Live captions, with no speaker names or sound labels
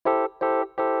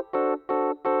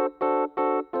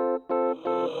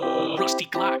Rusty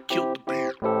Glock killed the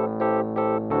bear.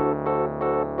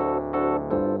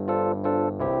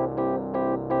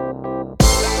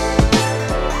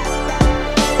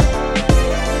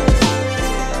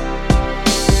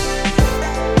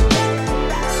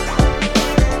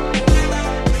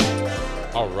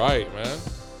 All right, man.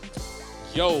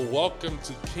 Yo, welcome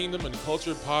to Kingdom and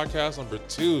Culture Podcast number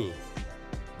 2.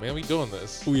 Man, we doing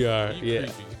this. We are, You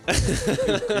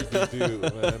creepy dude,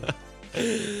 man.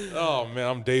 Oh, man,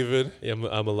 I'm David. Yeah,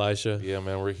 I'm Elisha. Yeah,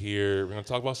 man, we're here. We're going to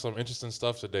talk about some interesting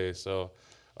stuff today, so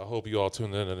I hope you all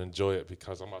tune in and enjoy it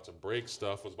because I'm about to break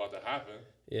stuff what's about to happen.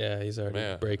 Yeah, he's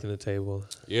already breaking the table.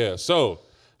 Yeah, so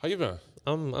how you been?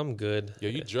 I'm good. Yeah,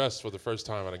 you dressed for the first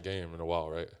time at a game in a while,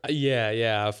 right?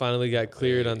 Yeah. I finally got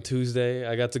cleared on Tuesday.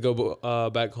 I got to go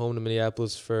back home to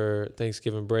Minneapolis for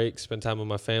Thanksgiving break, spend time with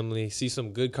my family, see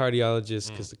some good cardiologists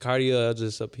because the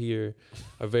cardiologists up here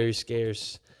are very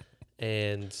scarce.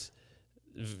 And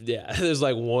yeah, there's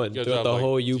like one throughout the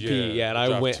whole UP. Yeah, and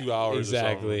I went 2 hours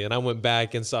exactly, and I went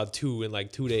back and saw 2 in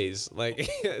like 2 days. Like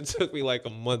it took me like a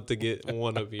month to get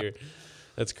one up here.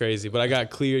 That's crazy. But I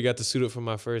got cleared, got to suit up for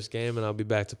my first game, and I'll be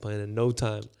back to playing in no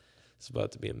time. It's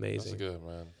about to be amazing. That's good,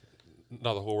 man.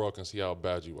 Now the whole world can see how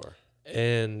bad you are.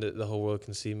 And the whole world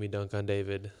can see me dunk on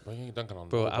David. Bro, you ain't dunking on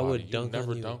Bro, nobody. I would dunk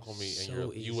never on you dunk on me, so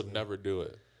and you would never do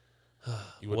it.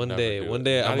 One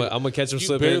day, I'm gonna catch him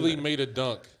slipping. You barely made a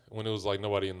dunk when it was like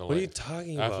nobody in the lane. What are you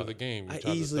talking about? After the game, you I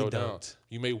tried easily to throw dunked. down.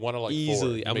 You made one of like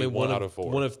Easily. 4. I made one out of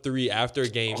 4. One of 3 after a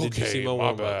game. Did you see my my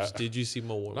warm-ups? bad. Did you see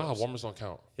my warm-ups? Nah, warm-ups don't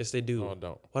count. Yes, they do. No,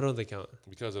 don't. Why don't they count?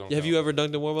 Because they don't Have count. you ever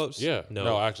dunked in warm-ups? Yeah.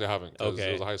 No, actually I haven't. Because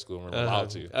Okay. it was a high school and we were allowed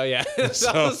to. Oh, yeah.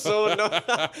 That was so annoying.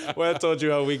 Well, I told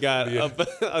you how we got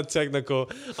a technical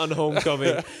on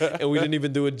homecoming, and we didn't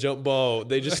even do a jump ball.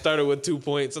 They just started with 2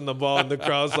 points on the ball, and the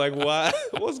crowd's like, what?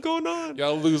 What's going on?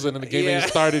 Y'all losing and the game ain't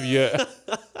started yet.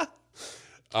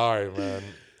 All right, man.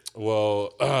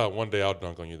 Well, one day I'll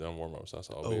dunk on you then warm-ups. That's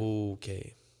all.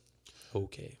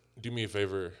 Okay. Do me a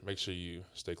favor. Make sure you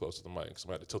stay close to the mic. Because I'm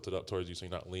going to tilt it up towards you so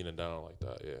you're not leaning down like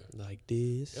that. Yeah. Like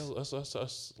this? Yeah, that's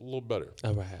a little better.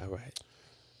 All right.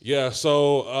 Yeah,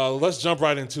 so let's jump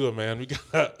right into it, man. We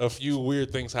got a few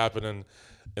weird things happening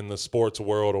in the sports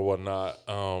world or whatnot.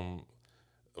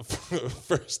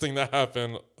 First thing that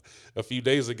happened a few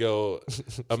days ago,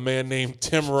 a man named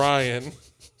Tim Ryan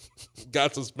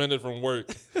got suspended from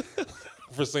work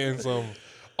for saying some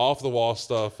off-the-wall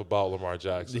stuff about Lamar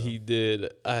Jackson. He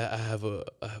did. I have a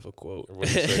quote. What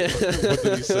did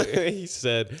he say? He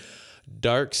said,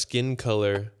 dark skin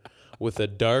color with a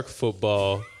dark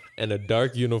football and a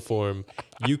dark uniform.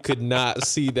 You could not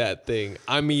see that thing.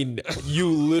 I mean, you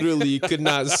literally could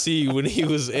not see when he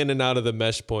was in and out of the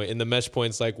mesh point. And the mesh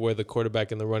point's like where the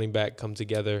quarterback and the running back come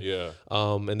together. Yeah.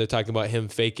 And they're talking about him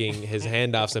faking his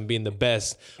handoffs and being the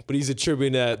best, but he's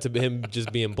attributing that to him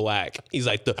just being black. He's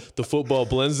like, the football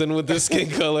blends in with the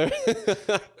skin color.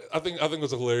 I think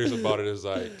what's hilarious about it is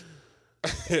like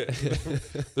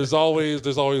there's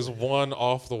always one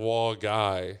off the wall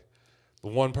guy, the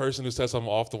one person who says something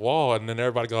off the wall, and then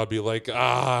everybody gotta be like,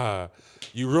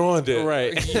 you ruined it,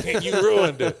 Right? You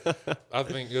ruined it. I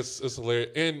think it's hilarious,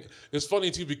 and it's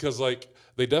funny too because like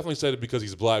they definitely said it because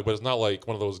he's black, but it's not like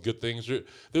one of those good things. There's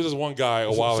this one guy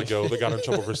a while ago that got in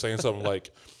trouble for saying something like,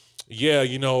 yeah,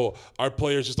 our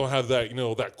players just don't have that,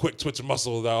 that quick twitch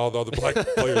muscle that all the other black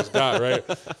players got, right?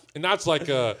 And that's like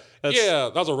that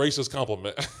was a racist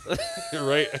compliment,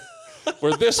 right?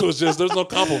 Where this was just, there's no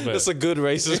compliment. It's a good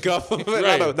racist compliment,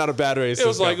 Right. not a bad racist. It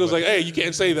was like, hey, you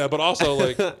can't say that, but also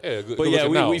like, yeah, but yeah,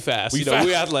 we fast,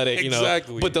 we athletic,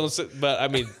 exactly. But I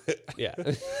mean, yeah,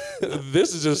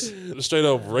 this is just straight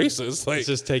up racist. Like, it's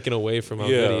just taken away from how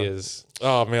good he is.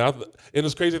 Oh man, and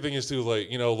this crazy thing is too, like,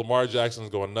 Lamar Jackson's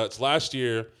going nuts. Last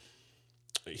year,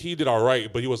 he did all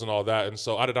right, but he wasn't all that, and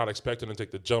so I did not expect him to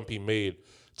take the jump he made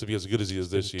to be as good as he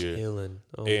is this year. Killing.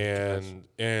 Oh and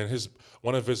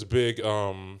one of his big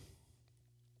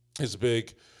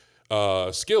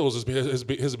skills is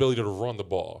his ability to run the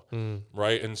ball,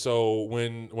 right? And so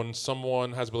when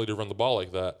someone has ability to run the ball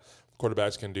like that,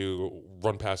 quarterbacks can do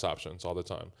run pass options all the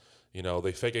time.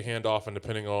 They fake a handoff, and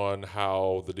depending on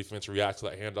how the defense reacts to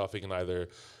that handoff, he can either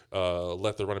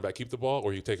let the running back keep the ball,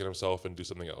 or he take it himself and do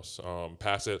something else,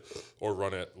 pass it or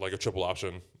run it like a triple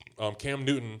option. Cam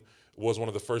Newton was one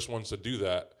of the first ones to do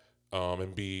that,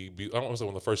 and be I don't want to say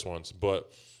one of the first ones,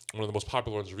 but one of the most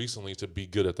popular ones recently to be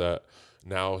good at that.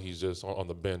 Now he's just on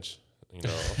the bench,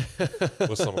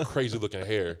 with some crazy looking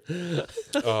hair.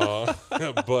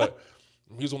 But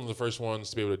he's one of the first ones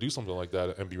to be able to do something like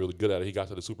that and be really good at it. He got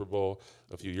to the Super Bowl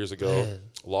a few years ago,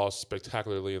 lost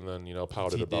spectacularly, and then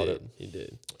pouted about it. He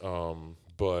did.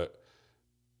 But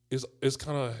is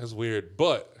kind of weird.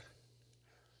 But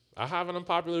I have an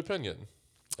unpopular opinion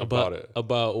about it.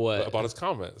 About what? About his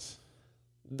comments.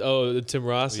 Oh, the Tim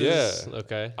Ross's? Yeah.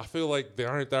 Okay. I feel like they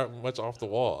aren't that much off the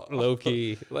wall. Low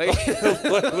key. Like,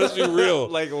 let's be real.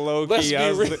 Like low key.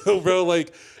 Let's be real, bro.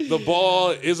 Like the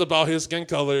ball is about his skin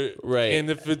color. Right. And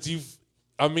if it's you,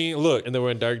 I mean, look. And they're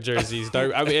wearing dark jerseys. I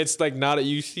mean, it's like not,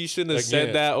 he shouldn't have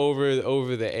said that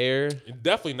over the air.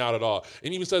 Definitely not at all.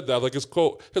 And he even said that, like his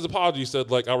quote, his apology said,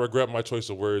 like, I regret my choice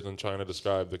of words in trying to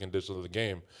describe the conditions of the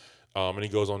game. And he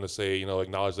goes on to say,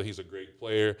 acknowledge that he's a great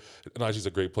player, acknowledges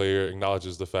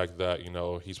the fact that,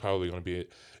 he's probably going to be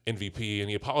an MVP. And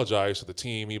he apologized to the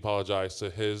team. He apologized to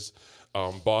his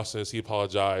bosses. He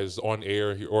apologized on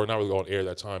air, or not really on air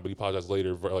that time, but he apologized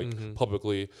later,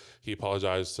 publicly. He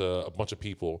apologized to a bunch of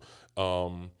people.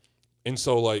 And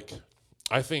so, like,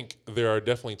 I think there are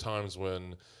definitely times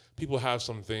when people have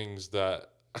some things that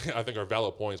I think are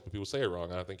valid points, but people say it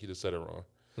wrong. And I think he just said it wrong.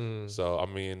 So, I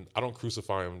mean, I don't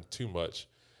crucify him too much.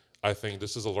 I think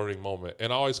this is a learning moment.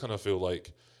 And I always kind of feel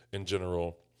like, in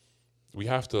general, we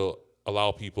have to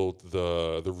allow people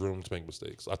the room to make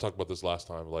mistakes. I talked about this last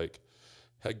time, like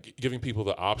giving people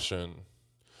the option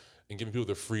and giving people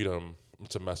the freedom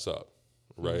to mess up,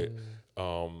 right?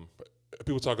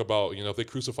 People talk about, if they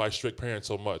crucify strict parents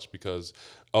so much because,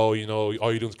 all you're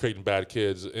doing is creating bad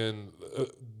kids. And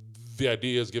the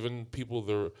idea is giving people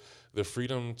the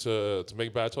freedom to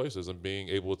make bad choices and being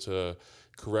able to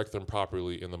correct them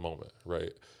properly in the moment,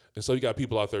 right? And so you got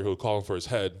people out there who are calling for his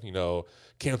head,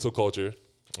 cancel culture.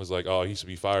 It's like, oh, he should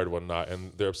be fired, whatnot,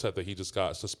 and they're upset that he just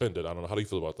got suspended. I don't know. How do you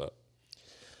feel about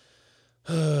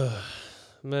that?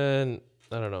 Man,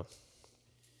 I don't know.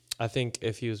 I think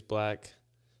if he was black, it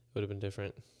would have been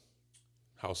different.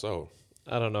 How so?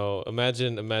 I don't know.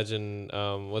 Imagine.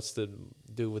 What's the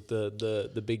dude with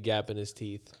the big gap in his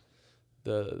teeth?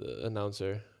 The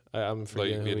announcer. I'm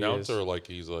forgetting like the who announcer, he is. or like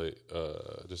he's like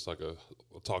just like a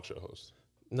talk show host.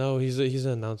 No, he's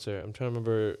an announcer. I'm trying to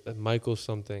remember Michael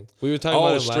something. We were talking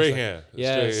about him last Strahan. time.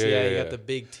 Yes, yeah, he got the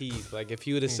big teeth. Like if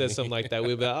he would have said something like that,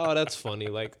 we'd be like, oh, that's funny.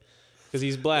 Like because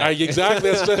he's black.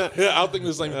 Exactly. I think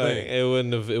the same thing. It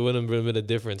wouldn't have been a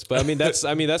difference. But I mean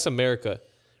that's America,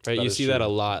 right? You see that a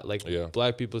lot. Like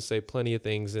black people say plenty of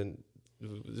things, and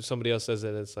if somebody else says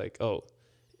it, it's like, oh,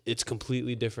 it's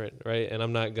completely different, right? And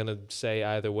I'm not gonna say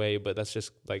either way, but that's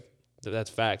just like that's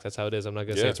fact. That's how it is. I'm not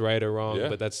gonna say it's right or wrong,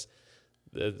 but that's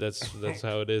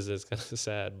how it is. It's kind of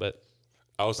sad, but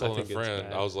I was telling a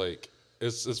friend, I was like,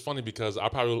 it's funny because I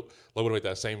probably would make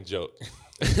that same joke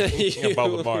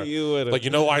about Lamar. Like,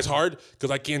 why it's hard?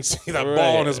 Because I can't see that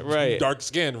ball on his dark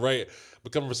skin, right?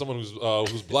 But coming from someone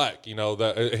who's black,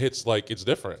 that it hits like it's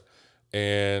different,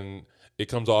 and it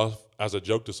comes off as a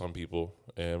joke to some people,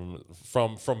 and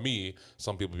from me,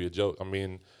 some people be a joke. I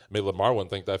mean, maybe Lamar wouldn't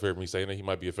think that for me saying it. He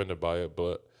might be offended by it,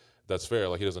 but that's fair.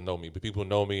 Like, he doesn't know me, but people who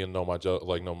know me and know my joke,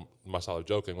 like know my style of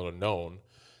joking, would have known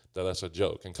that that's a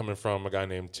joke. And coming from a guy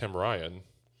named Tim Ryan,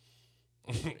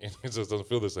 it just doesn't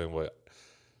feel the same way.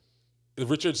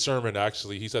 Richard Sherman,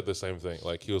 actually, he said the same thing.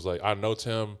 Like, he was like, I know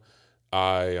Tim.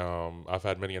 I've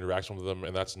had many interactions with him,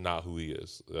 and that's not who he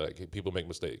is. Like, people make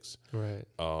mistakes, right?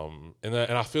 And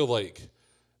I feel like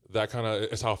that kind of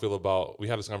is how I feel about. We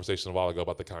had this conversation a while ago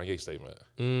about the Kanye statement.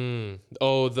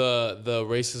 Oh, the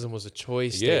racism was a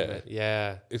choice statement.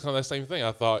 Yeah, it's kind of that same thing.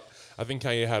 I think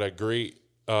Kanye had a great.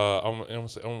 I don't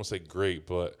want to say great,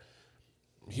 but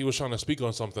he was trying to speak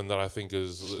on something that I think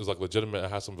is like legitimate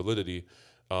and has some validity,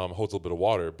 holds a little bit of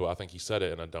water. But I think he said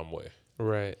it in a dumb way.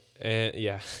 Right. And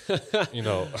yeah, I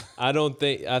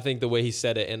think the way he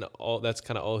said it, and that's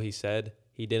kind of all he said.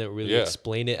 He didn't really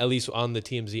explain it, at least on the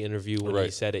TMZ interview when he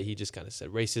said it. He just kind of said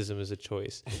racism is a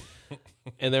choice.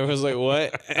 And everyone was like,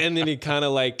 what? And then he kind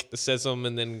of like said something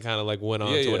and then kind of like went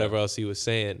on to whatever else he was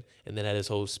saying. And then had his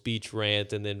whole speech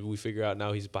rant. And then we figure out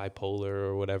now he's bipolar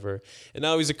or whatever. And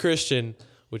now he's a Christian,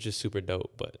 which is super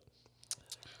dope. But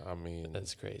I mean,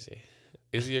 that's crazy.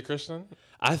 Is he a Christian?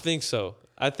 I think so.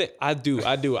 I do.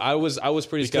 I was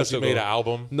pretty because skeptical. He made an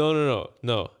album?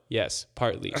 No. Yes,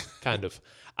 partly, kind of.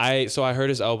 I heard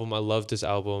his album. I loved his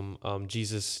album.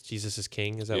 Jesus is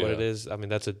King. Is that what it is? I mean,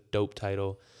 that's a dope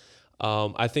title.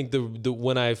 I think the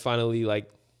when I finally like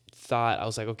thought, I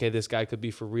was like, okay, this guy could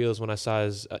be for real, is when I saw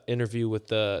his interview with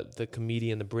the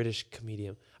comedian, the British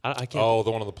comedian. I can't. Oh,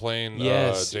 the one on the plane.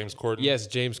 Yes, James Corden. Yes,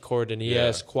 James Corden.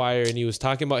 Yes, choir, and he was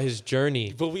talking about his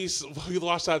journey. But we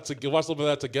watched a little bit of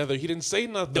that together. He didn't say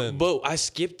nothing. But I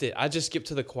skipped it. I just skipped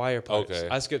to the choir parts. Okay.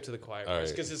 I skipped to the choir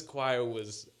parts because his choir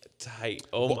was tight.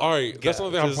 Oh my all right, God. that's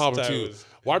another thing I have a problem too.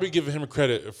 Why are we giving him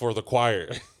credit for the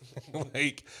choir?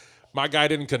 Like, my guy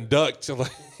didn't conduct.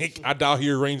 Like, I doubt he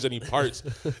arranged any parts.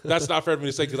 That's not fair for me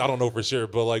to say because I don't know for sure.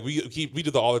 But like we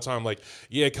do that all the time. Like,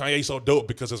 yeah, Kanye's so dope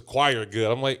because his choir good.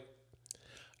 I'm like,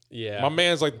 yeah, my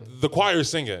man's like the choir's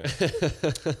singing.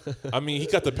 I mean, he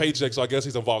got the paycheck, so I guess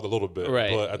he's involved a little bit.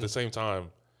 Right. But at the same time,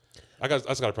 I just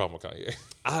got a problem with Kanye.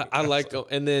 I like,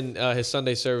 and then his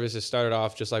Sunday services started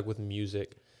off just like with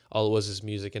music. All it was is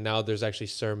music, and now there's actually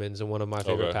sermons. And one of my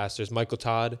favorite pastors, Michael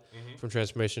Todd from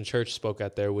Transformation Church, spoke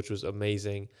at there, which was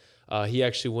amazing. He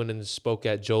actually went and spoke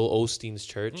at Joel Osteen's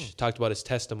church, talked about his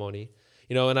testimony.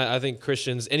 You know, and I think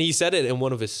Christians, and he said it in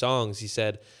one of his songs. He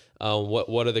said,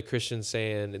 "What are the Christians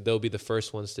saying? They'll be the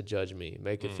first ones to judge me,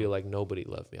 make it feel like nobody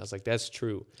loved me." I was like, that's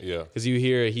true. Yeah, because you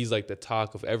hear he's like the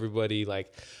talk of everybody.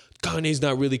 Like, Kanye's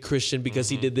not really Christian because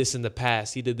he did this in the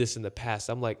past. He did this in the past.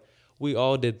 I'm like, we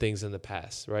all did things in the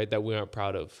past, right, that we aren't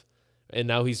proud of. And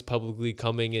now he's publicly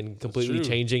coming and completely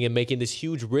changing and making this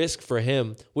huge risk for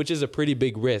him, which is a pretty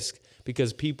big risk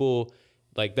because people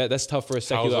like that's tough for a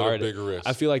secular artist. Big risk?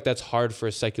 I feel like that's hard for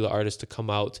a secular artist to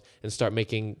come out and start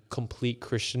making complete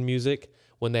Christian music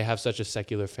when they have such a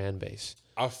secular fan base.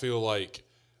 I feel like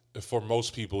for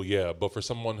most people, yeah, but for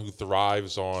someone who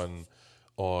thrives on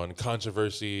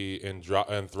controversy and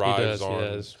thrives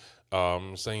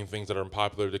on saying things that are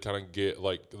unpopular to kind of get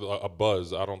like a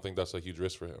buzz, I don't think that's a huge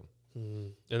risk for him.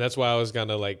 And that's why I was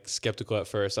kind of like skeptical at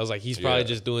first. I was like, he's probably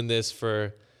just doing this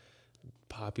for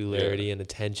popularity and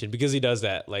attention because he does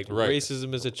that. Like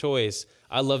racism is a choice.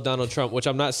 I love Donald Trump, which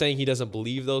I'm not saying he doesn't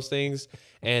believe those things.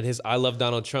 And his I love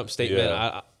Donald Trump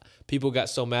statement, people got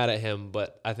so mad at him,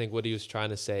 but I think what he was trying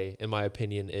to say, in my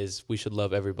opinion, is we should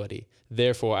love everybody.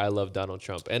 Therefore, I love Donald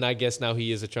Trump. And I guess now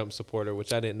he is a Trump supporter,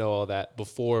 which I didn't know all that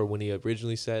before when he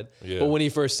originally said. Yeah. But when he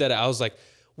first said it, I was like,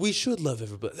 we should love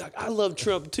everybody. Like, I love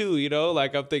Trump too, you know?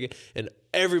 Like, I'm thinking, and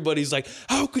everybody's like,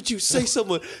 how could you say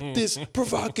someone this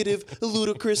provocative,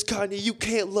 ludicrous, Kanye? You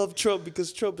can't love Trump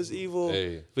because Trump is evil.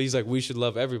 Hey. But he's like, we should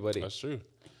love everybody. That's true.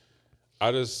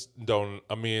 I just don't.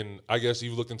 I mean, I guess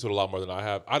you've looked into it a lot more than I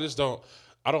have. I just don't.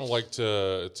 I don't like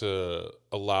to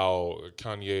allow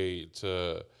Kanye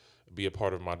to be a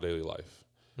part of my daily life.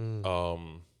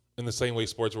 In the same way,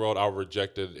 sports world, I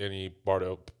rejected any part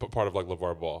of like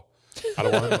LeVar Ball. I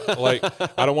don't want him.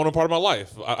 I don't want him part of my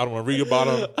life. I don't want to read about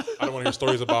him. I don't want to hear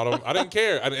stories about him. I didn't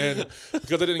care, and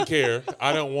because I didn't care,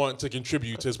 I don't want to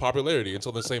contribute to his popularity.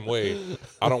 Until the same way,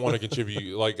 I don't want to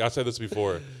contribute. Like I said this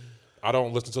before. I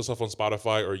don't listen to stuff on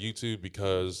Spotify or YouTube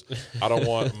because I don't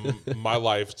want my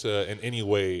life to in any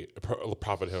way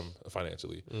profit him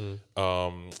financially.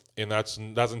 And that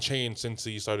hasn't changed since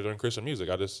he started doing Christian music.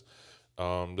 I just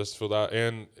feel that,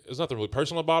 and it's nothing really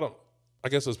personal about him. I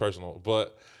guess it's personal,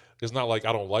 but it's not like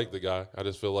I don't like the guy. I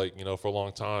just feel like, for a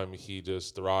long time he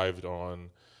just thrived on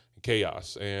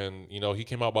chaos, and he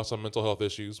came out about some mental health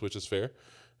issues, which is fair.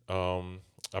 I'm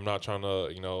not trying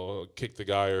to kick the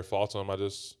guy or fault him. I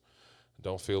just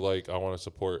don't feel like I want to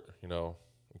support,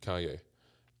 Kanye.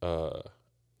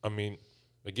 I mean,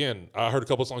 again, I heard a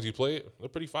couple of songs you played. They're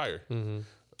pretty fire.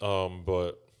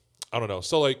 But I don't know.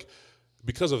 So, like,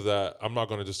 because of that, I'm not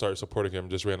going to just start supporting him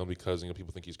just randomly because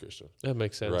people think he's Christian. That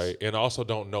makes sense, right? And I also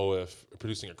don't know if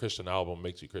producing a Christian album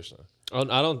makes you Christian. I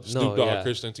don't know. Snoop Dogg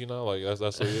Christian, like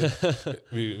that's what it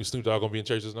is. Snoop Dogg gonna be in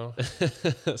churches now.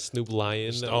 Snoop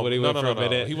Lion. No,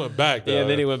 he went back. Yeah, and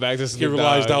then he went back to Snoop. He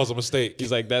realized that was a mistake.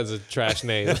 He's like, that's a trash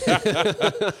name.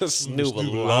 Snoop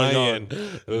Lion.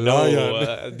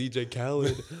 No, DJ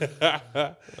Khaled.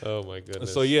 Oh my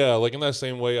goodness. So yeah, like in that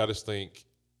same way, I just think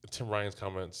Tim Ryan's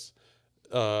comments,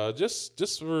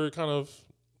 just were kind of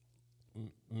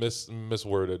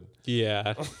misworded.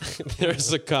 Yeah.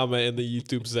 There's a comment in the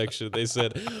YouTube section. They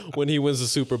said when he wins the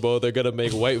Super Bowl, they're gonna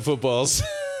make white footballs.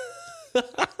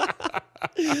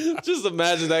 Just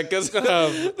imagine that, because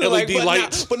LED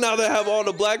lights. But now they have all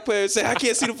the black players say, I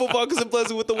can't see the football because I'm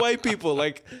blessed with the white people.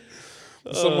 Like,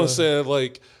 someone said,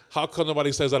 like, how come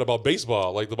nobody says that about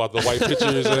baseball? Like about the white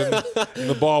pitchers and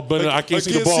the ball blended. I can't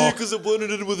see the ball because it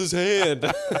blended it with his hand.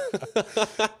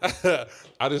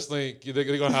 I just think they're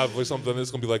gonna have like something that's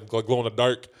gonna be like glow in the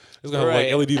dark. It's gonna have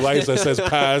like LED lights that says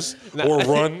pass or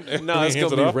run. No, it's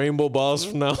gonna be rainbow balls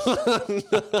from now on.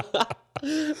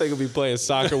 They gonna be playing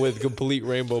soccer with complete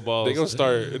rainbow balls. They're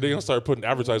gonna start putting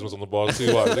advertisements on the balls too.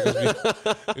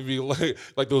 It'd be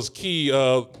like those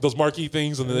those marquee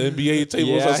things on the NBA tables.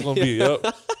 Yeah, that's gonna be.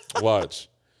 Yep. Watch.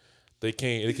 They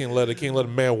can't let a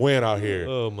man win out here.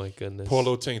 Oh my goodness. Poor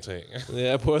little Ting Ting.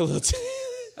 Yeah, poor little Ting.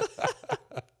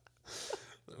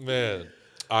 Man,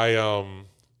 I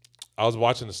was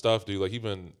watching the stuff, dude. Like he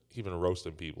been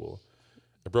roasting people.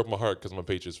 It broke my heart because I'm a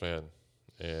Patriots fan,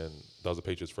 and that was the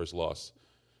Patriots' first loss.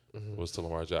 was to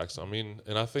Lamar Jackson. I mean,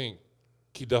 and I think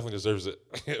he definitely deserves it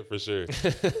for sure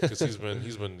because he's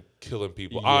been killing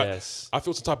people. Yes. I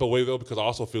feel some type of way though because I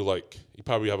also feel like you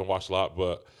probably haven't watched a lot,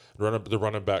 but the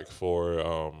running back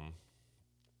for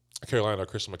Carolina,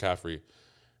 Christian McCaffrey,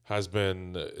 has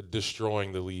been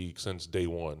destroying the league since day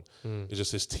one. It's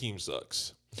just his team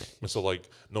sucks, and so like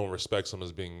no one respects him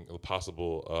as being a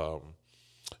possible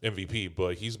MVP.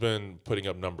 But he's been putting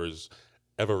up numbers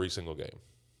every single game.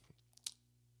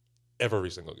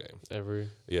 Every single game.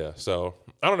 Yeah. So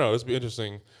I don't know. It's be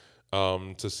interesting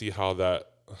to see how that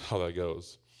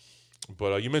goes.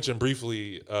 But you mentioned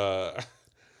briefly the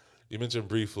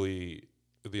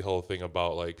whole thing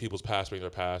about like people's past being their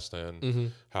past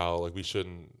and how like we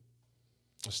shouldn't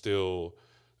still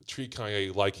treat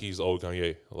Kanye like he's old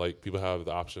Kanye. Like people have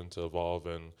the option to evolve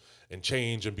and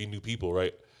change and be new people,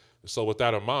 right? So with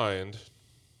that in mind,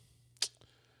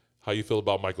 how you feel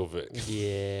about Michael Vick?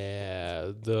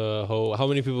 Yeah, how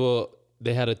many people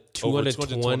they had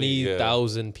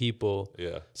 220,000 people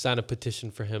sign a petition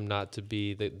for him not to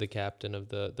be the captain of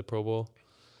the Pro Bowl.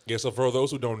 Yeah, so for those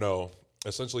who don't know,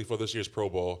 essentially for this year's Pro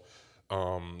Bowl,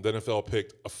 the NFL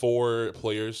picked 4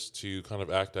 players to kind of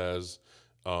act as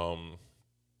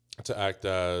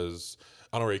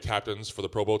honorary captains for the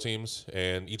Pro Bowl teams,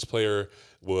 and each player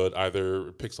would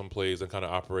either pick some plays and kind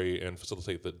of operate and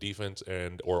facilitate the defense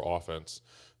and or offense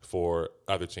for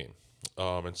either team.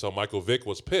 And so Michael Vick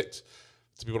was picked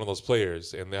to be one of those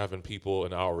players, and there have been people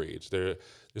in outrage. It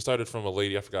started from a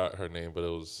lady, I forgot her name, but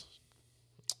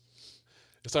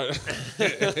it started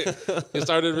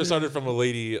from a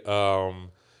lady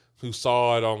who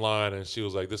saw it online, and she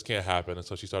was like, "This can't happen," and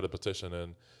so she started a petition,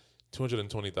 and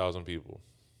 220,000 people.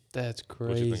 That's crazy.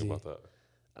 What do you think about that?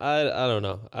 I don't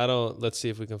know. Let's see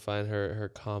if we can find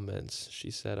her comments.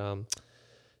 She said,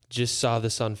 just saw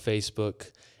this on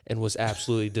Facebook and was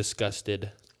absolutely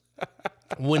disgusted.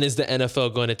 When is the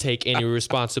NFL going to take any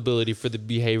responsibility for the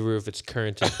behavior of its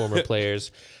current and former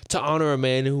players? To honor a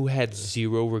man who had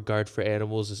zero regard for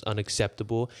animals is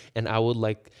unacceptable, and I would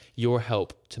like your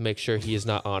help to make sure he is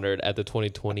not honored at the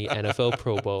 2020 NFL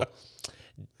Pro Bowl.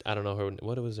 I don't know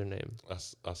what was her name? I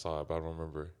saw it, but I don't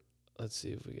remember. Let's see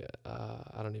if we got.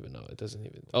 I don't even know. It doesn't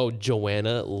even. Oh,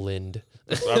 Joanna Lind.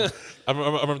 I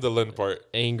remember the Lind part.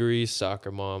 Angry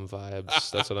soccer mom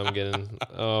vibes. That's what I'm getting.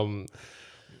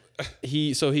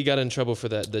 He got in trouble for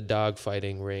the dog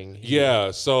fighting ring.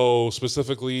 Yeah. So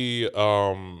specifically,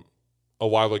 a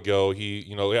while ago, he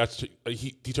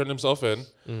turned himself in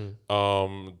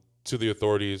to the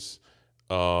authorities,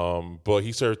 but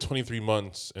he served 23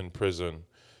 months in prison.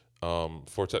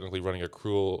 For technically running a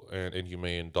cruel and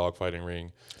inhumane dogfighting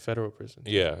ring. Federal prison.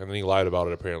 Yeah, and then he lied about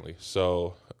it apparently.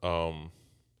 So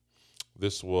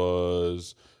this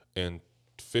was in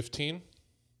 2015,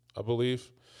 I believe.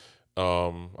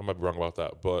 I might be wrong about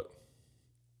that, but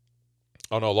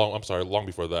long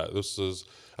before that. This is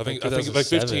I think like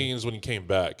 15 is when he came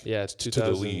back. Yeah, it's to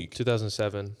the league.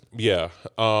 2007. Yeah.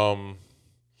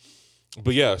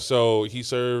 But yeah, so he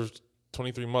served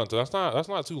 23 months. That's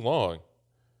not too long.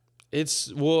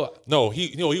 No,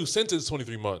 he was sentenced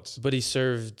 23 months, but he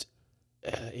served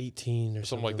 18 or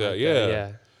something like that.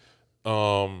 Yeah.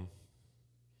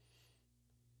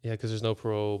 Yeah, because there's no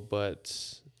parole,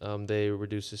 but they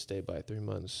reduced his stay by 3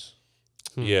 months.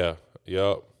 Yeah.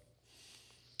 Yep.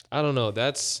 I don't know.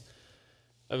 That's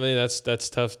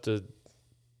tough to.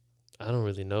 I don't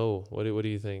really know. What do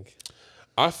you think?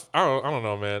 I don't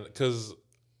know, man. Because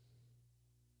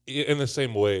in the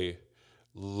same way,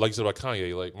 like you said about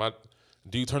Kanye, like my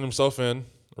dude turned himself in,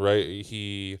 right?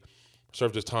 He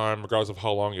served his time, regardless of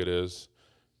how long it is.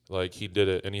 Like he did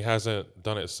it, and he hasn't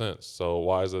done it since. So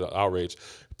why is it an outrage?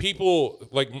 People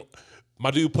like my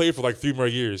dude played for like 3 more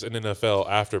years in the NFL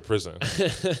after prison,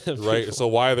 right? So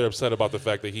why are they upset about the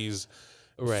fact that he's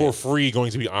for free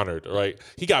going to be honored, right?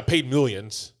 He got paid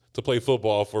millions to play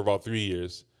football for about 3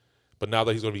 years. But now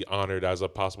that he's going to be honored as a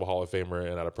possible Hall of Famer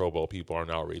and at a Pro Bowl, people are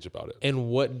now outraged about it. And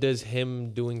what does him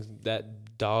doing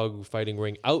that dog fighting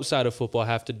ring outside of football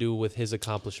have to do with his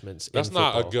accomplishments? That's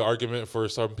not a good argument for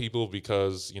some people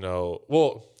because,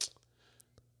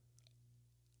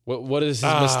 what does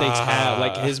his mistakes have?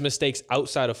 Like his mistakes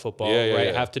outside of football,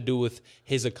 have to do with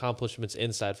his accomplishments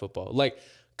inside football. Like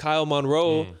Kyle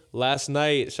Monroe last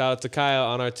night, shout out to Kyle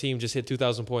on our team, just hit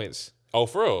 2,000 points. Oh,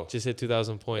 for real? Just hit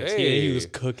 2,000 points. Hey. He was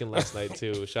cooking last night,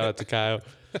 too. Shout out to Kyle.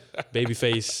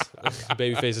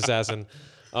 Babyface assassin.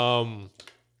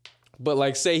 But,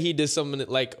 like, say he did something,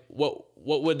 like, what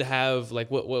would have, like,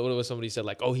 what was somebody said,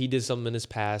 like, oh, he did something in his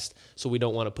past, so we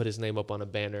don't want to put his name up on a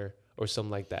banner or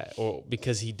something like that. Or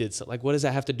because he did something. Like, what does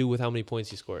that have to do with how many points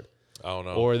he scored? I don't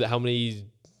know. Or how many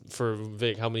for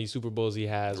Vic how many Super Bowls he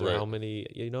has or Right. how many,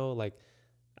 like,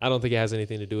 I don't think it has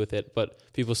anything to do with it, but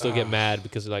people still get mad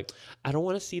because they're like, I don't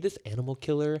want to see this animal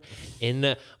killer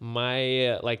in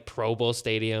my like Pro Bowl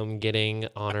stadium getting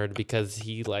honored because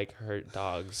he like hurt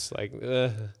dogs. Like,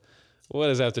 what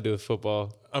does that have to do with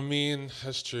football? I mean,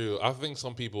 that's true. I think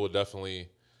some people would definitely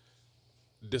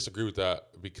disagree with that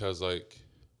because like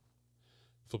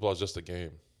football is just a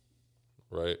game,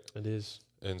 right? It is.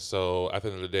 And so at the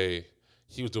end of the day,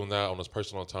 he was doing that on his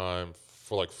personal time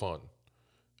for like fun,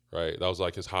 right? That was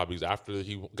like his hobbies after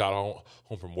he got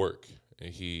home from work,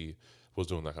 and he was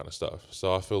doing that kind of stuff.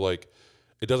 So I feel like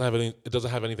it doesn't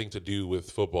have anything to do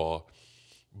with football.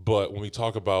 But when we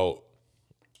talk about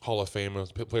Hall of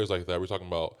Famers, players like that, we're talking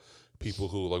about people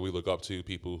who like we look up to,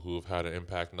 people who have had an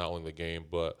impact not only in the game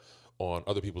but on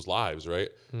other people's lives, right?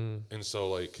 And so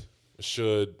like,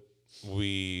 should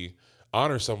we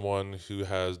honor someone who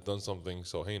has done something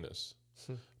so heinous?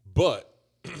 But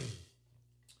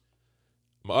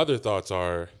my other thoughts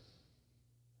are,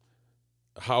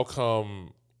 how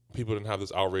come people didn't have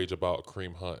this outrage about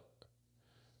Kareem Hunt,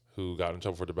 who got in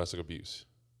trouble for domestic abuse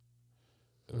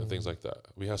and things like that?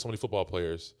 We have so many football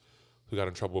players who got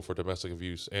in trouble for domestic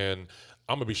abuse. And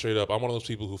I'm going to be straight up. I'm one of those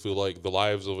people who feel like the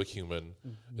lives of a human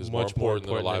is more important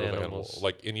than the life of an animal.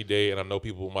 Like any day, and I know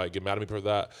people might get mad at me for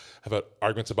that. I've had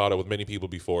arguments about it with many people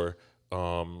before,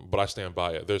 but I stand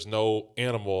by it. There's no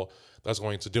animal that's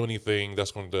going to do anything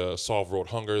that's going to solve world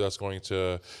hunger, that's going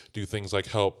to do things like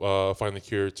help find the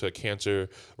cure to cancer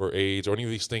or AIDS or any of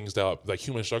these things that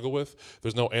humans struggle with.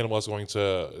 There's no animal that's going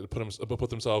to put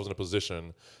themselves in a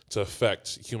position to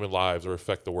affect human lives or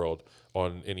affect the world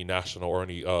on any national or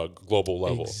any global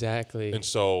level. Exactly. And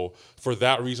so for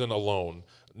that reason alone,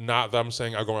 not that I'm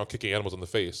saying I go around kicking animals in the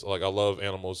face. Like, I love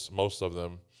animals, most of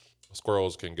them.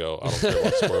 Squirrels can go. I don't care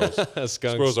about squirrels.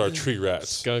 Squirrels are tree rats.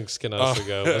 Skunks can also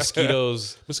go.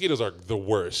 Mosquitoes. Mosquitoes are the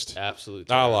worst.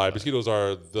 Absolutely. I lied. Mosquitoes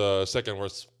are the second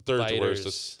worst, third to Spiders.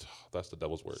 worst. That's the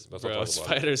devil's word. Let's not Bro, talk about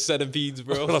spiders, centipedes,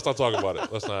 bro. it. Let's not talk about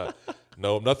it. Let's not.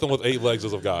 No, nothing with 8 legs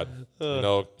is of God.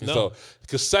 No. So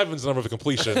because 7's the number of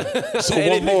completion. So one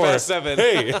Anything more. past 7.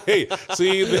 Hey,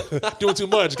 see, doing too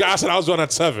much. God said I was doing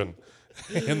at 7.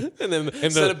 And then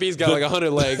centipede's got like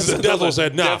 100 legs. The devil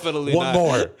said, "Nah, definitely one not.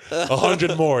 more,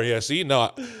 100 more." Yeah, see,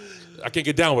 no, I can't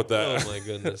get down with that. Oh my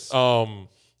goodness.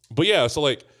 But yeah, so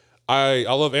like, I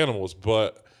love animals,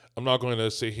 but I'm not going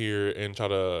to sit here and try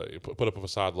to put up a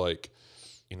facade like,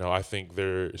 I think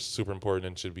they're super important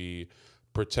and should be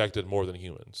protected more than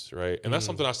humans, right? And that's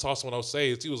something I saw someone else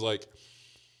say. He was like,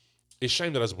 it's a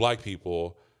shame that as black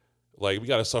people, like, we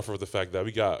got to suffer with the fact that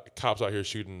we got cops out here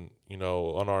shooting,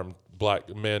 unarmed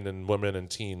black men and women and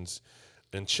teens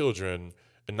and children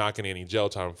and not getting any jail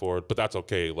time for it. But that's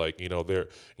okay. Like, they're,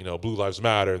 Blue Lives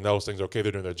Matter and those things are okay.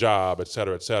 They're doing their job, et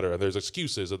cetera, et cetera. And there's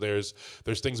excuses and there's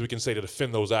things we can say to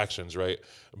defend those actions, right?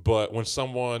 But when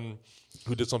someone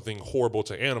who did something horrible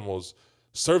to animals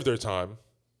serve their time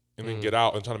and then get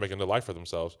out and try to make another life for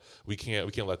themselves, we can't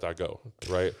let that go,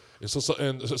 right? And so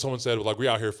someone said, like,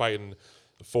 we're out here fighting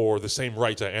for the same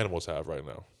rights that animals have right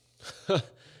now.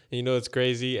 It's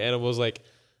crazy. Animals, like,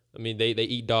 I mean, they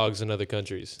eat dogs in other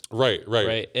countries. Right.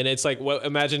 And it's like,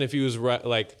 imagine if he was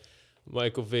like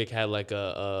Michael Vick had like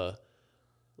a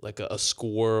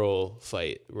squirrel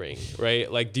fight ring, right?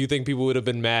 Like, do you think people would have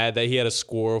been mad that he had a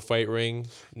squirrel fight ring?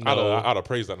 No. I'd have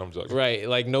praised that. I'm joking. Right.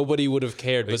 Like, nobody would have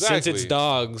cared. But since it's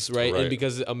dogs, right? And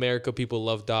because America, people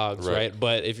love dogs, right?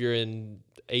 But if you're in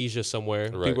Asia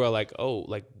somewhere, people are like, oh,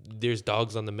 like, there's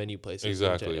dogs on the menu places.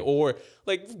 Exactly. Or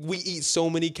like, we eat so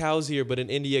many cows here, but in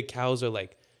India, cows are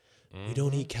like, we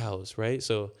don't eat cows, right?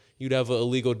 So you'd have an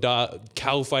illegal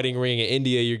cow fighting ring in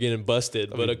India, you're getting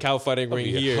busted. But a cow fighting ring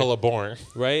here, hella boring,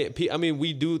 right? I mean,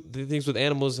 we do the things with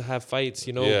animals, have fights.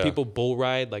 People bull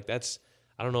ride. Like, that's,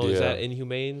 I don't know, is that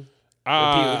inhumane?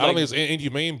 I don't think it's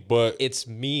inhumane, but it's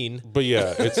mean. But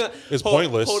yeah, it's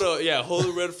pointless. Hold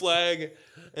a red flag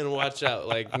and watch out.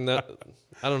 Like, no,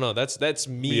 I don't know. That's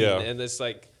mean, and it's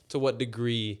like, to what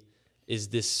degree is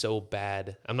this so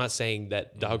bad? I'm not saying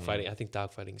that dogfighting. I think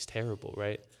dogfighting is terrible,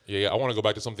 right? Yeah. I want to go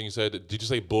back to something you said. Did you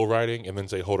say bull riding and then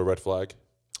say hold a red flag?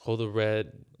 Hold a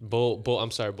red bull.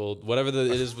 I'm sorry, bull. Whatever it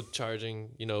is with charging.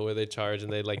 Where they charge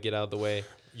and they like get out of the way.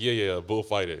 Yeah. Bull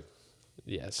fighting.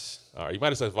 Yes. All right. You might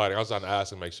have said fighting. I was trying to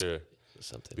ask and make sure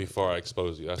something before I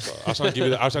expose you. That's all. I was trying to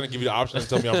give you the option and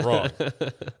tell me I'm wrong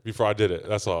before I did it.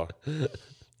 That's all.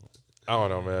 I don't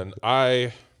know, man.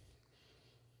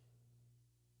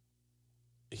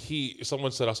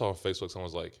 Someone said, I saw on Facebook,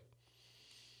 someone was like,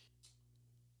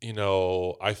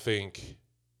 I think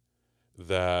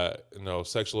that,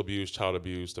 sexual abuse, child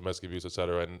abuse, domestic abuse, et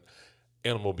cetera, and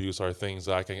animal abuse are things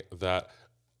that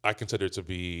I consider to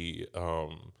be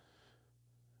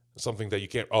something that you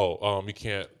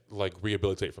can't like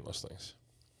rehabilitate from those things.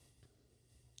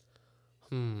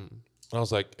 I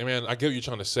was like, hey, man, I get what you're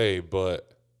trying to say, but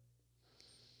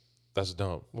that's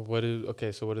dumb. So what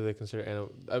do they consider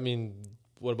animal? I mean,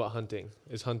 what about hunting?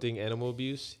 Is hunting animal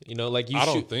abuse? You know, like I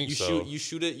don't think so. You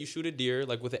shoot a deer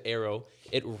like with an arrow.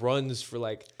 It runs for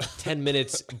like 10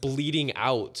 minutes bleeding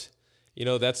out. You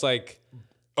know, that's like,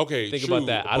 okay. Think true, about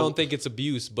that. I don't think it's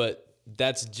abuse, but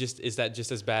is that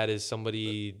just as bad as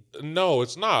somebody? No,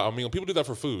 it's not. I mean, people do that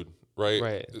for food, right?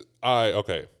 Right.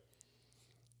 Okay.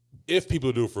 If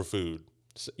people do it for food,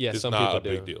 it's some not people a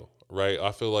big deal, right?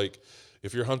 I feel like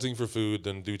if you're hunting for food,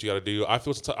 then do what you got to do.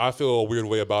 I feel a weird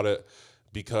way about it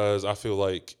because I feel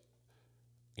like,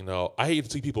 you know, I hate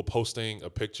to see people posting a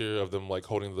picture of them like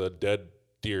holding the dead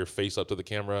deer face up to the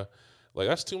camera. Like,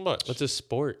 that's too much. It's a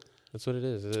sport. That's what it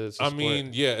is. It's a sport.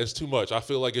 mean, yeah, it's too much. I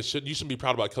feel like you shouldn't be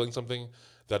proud about killing something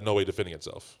that no way defending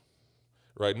itself,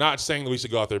 right? Not saying that we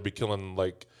should go out there and be killing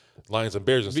like lions and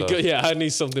bears and stuff. Yeah, I need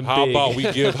something How big. about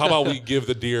we give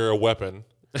the deer a weapon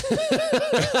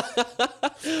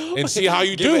and see how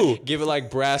you do? Give it like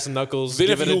brass knuckles. Then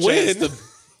give if it a you win,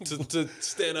 chance to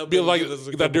stand up. be and like give us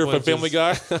a that deer couple from Family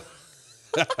Guy.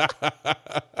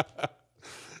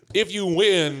 If you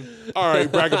win, all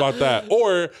right, brag about that.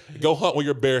 Or go hunt with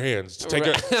your bare hands. Take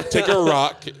a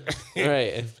rock,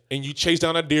 right, and you chase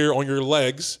down a deer on your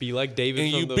legs. Be like David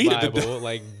and from you the beat it to Bible,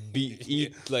 like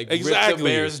eat like Exactly. rip the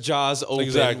bear's jaws open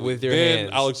with your then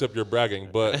hands. I'll accept your bragging.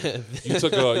 But you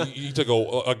took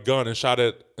a gun and shot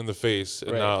it in the face,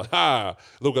 and now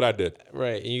look what I did.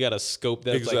 Right, and you got a scope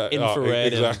that's like Exact-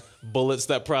 infrared and exact- bullets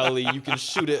that probably you can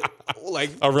shoot it like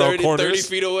Around 30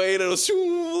 feet away, and it'll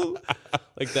shoot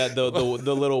like that. The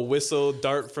little whistle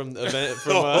dart from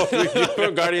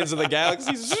from Guardians of the Galaxy,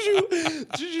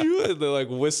 and the like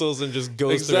whistles and just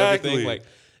goes through everything. Like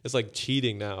it's like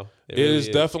cheating now. It really is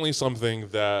definitely something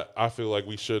that I feel like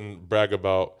we shouldn't brag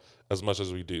about as much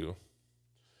as we do.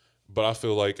 But I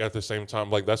feel like at the same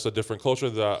time, like that's a different culture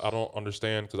that I don't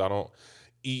understand because I don't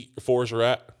eat forest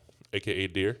rat, aka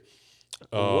deer.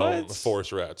 What?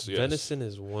 Forest rats? Yes. Venison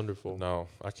is wonderful. No,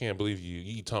 I can't believe you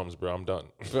eat Tums, bro. I'm done.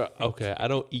 Bro, okay, I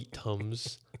don't eat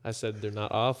Tums. I said they're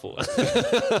not awful.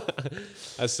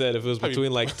 I said if it was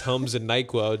between like Tums and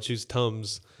NyQuil, I would choose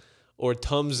Tums. Or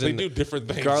Tums and they do different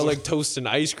things. Garlic toast and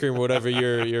ice cream or whatever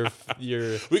your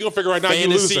we gonna figure right now you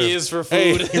fantasy losing. is for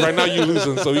food. Hey, right now you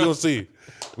losing, so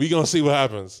we gonna see what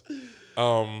happens.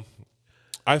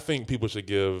 I think people should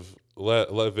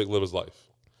let Vic live his life.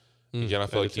 Again, I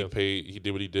feel like he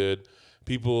did what he did.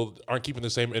 People aren't keeping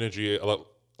the same energy,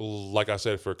 like I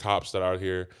said, for cops that are out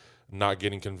here not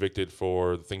getting convicted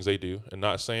for the things they do, and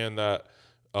not saying that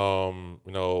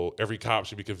every cop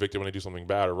should be convicted when they do something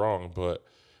bad or wrong, but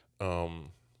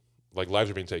like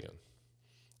lives are being taken,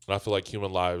 and I feel like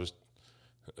human lives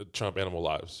trump animal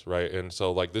lives, right? And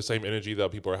so like this same energy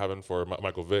that people are having for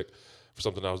Michael Vick for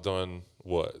something that was done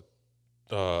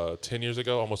 10 years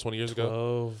ago, almost 20 years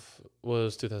ago.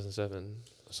 Was 2007.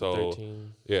 So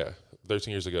 13. Yeah,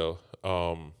 13 years ago.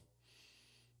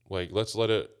 Like let's let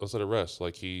it rest.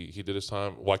 Like he did his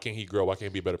time. Why can't he grow? Why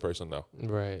can't he be a better person now?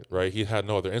 Right. He had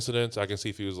no other incidents. I can see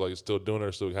if he was like still doing it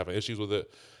or still having issues with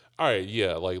it. All right,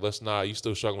 yeah, like let's not. You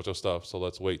still struggling with your stuff, so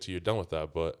let's wait till you're done with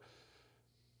that. But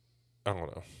I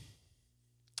don't know.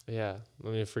 Yeah, I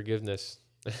mean forgiveness.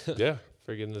 Yeah,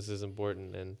 forgiveness is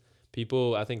important, and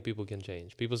I think people can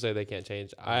change. People say they can't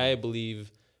change. I believe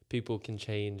people can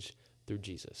change through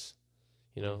Jesus.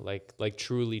 You know, like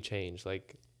truly change.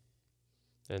 Like,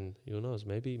 and who knows?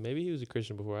 Maybe he was a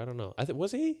Christian before. I don't know.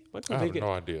 Was he? Michael I Vick? have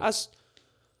no idea.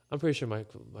 I'm pretty sure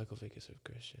Michael Vick is a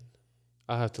Christian.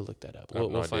 I'll have to look that up.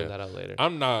 We'll find that out later.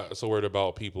 I'm not so worried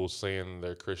about people saying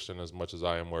they're Christian as much as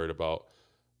I am worried about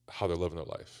how they're living their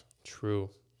life. True.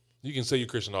 You can say you're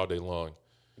Christian all day long.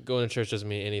 Going to church doesn't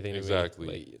mean anything exactly.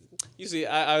 to me. Like, you see,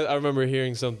 I remember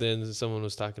hearing something someone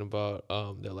was talking about.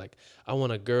 They're like, I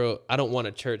want a girl. I don't want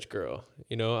a church girl.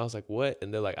 You know, I was like, what?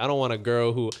 And they're like, I don't want a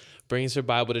girl who brings her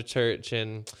Bible to church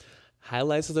and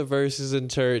highlights the verses in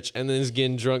church and then is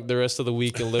getting drunk the rest of the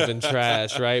week and living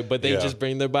trash, right? But they just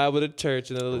bring their Bible to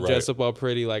church and they'll dress up all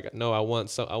pretty. Like, no, I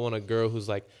want a girl who's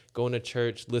like going to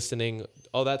church, listening.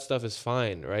 All that stuff is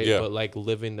fine, right? Yeah. But like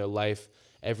living their life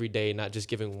every day, not just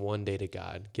giving one day to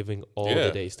God, giving all the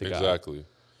days to God. Exactly.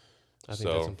 I think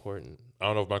that's important. I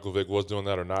don't know if Michael Vick was doing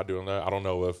that or not doing that. I don't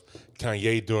know if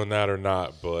Kanye doing that or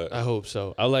not, but I hope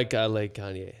so. I like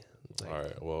Kanye. All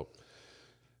right. Well,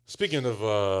 speaking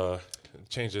of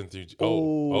changing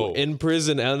through in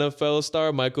prison, NFL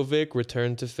star Michael Vick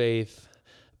returned to faith.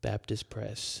 Baptist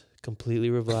Press Completely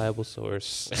reliable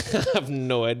source. I have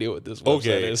no idea what this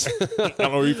website is. I don't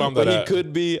know where you found that But he at.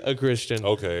 could be a Christian.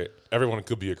 Okay, everyone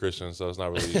could be a Christian, so it's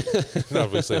not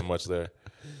really saying much there.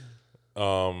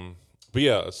 But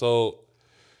yeah, so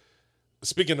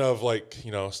speaking of like,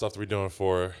 you know, stuff that we're doing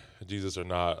for Jesus or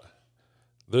not,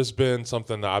 there's been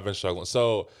something that I've been struggling.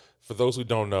 So for those who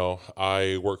don't know,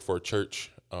 I work for a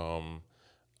church.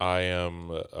 I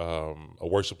am a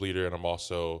worship leader, and I'm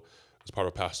also as part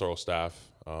of pastoral staff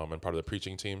and part of the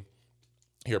preaching team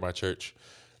here at my church.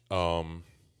 And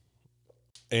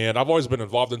I've always been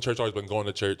involved in church, always been going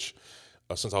to church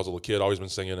since I was a little kid, always been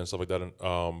singing and stuff like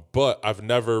that. But I've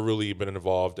never really been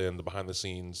involved in the behind the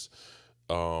scenes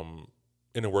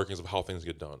inner workings of how things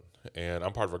get done. And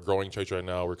I'm part of a growing church right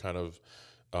now. We're kind of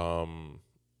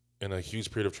in a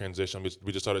huge period of transition.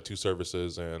 We just started 2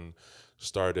 services and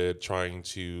started trying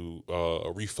to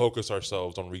refocus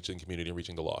ourselves on reaching community and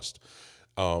reaching the lost.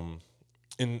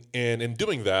 And in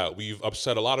doing that, we've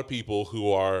upset a lot of people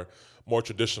who are more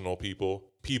traditional people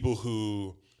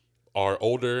who are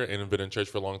older and have been in church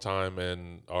for a long time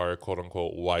and are quote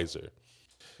unquote wiser.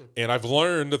 And I've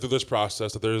learned through this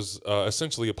process that there's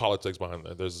essentially a politics behind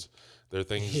that. There are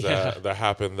things that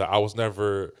happen that I was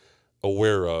never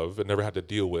aware of and never had to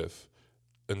deal with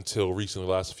until recently,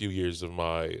 the last few years of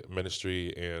my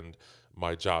ministry and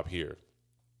my job here.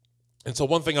 And so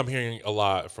one thing I'm hearing a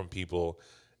lot from people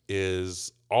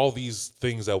is all these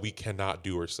things that we cannot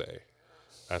do or say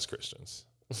as Christians.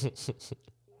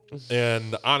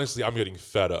 And honestly, I'm getting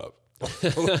fed up.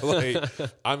 Like,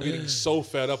 I'm getting so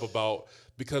fed up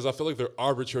because I feel like they're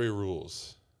arbitrary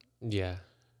rules. Yeah.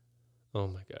 Oh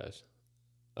my gosh.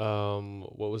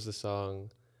 What was the song?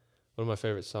 One of my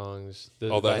favorite songs. The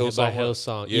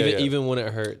Hillsong. Yeah, Even when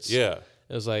it hurts. Yeah.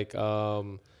 It was like,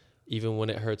 even when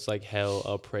it hurts like hell,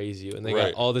 I'll praise you. And they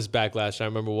got all this backlash. I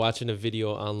remember watching a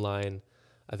video online,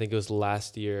 I think it was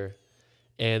last year,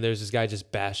 and there's this guy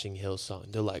just bashing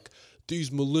Hillsong. They're like,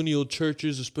 these millennial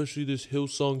churches, especially this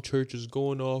Hillsong church, is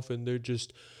going off, and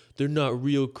they're not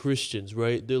real Christians,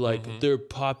 right? They're like, they're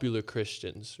popular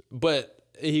Christians. But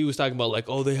he was talking about like,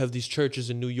 oh, they have these churches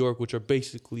in New York, which are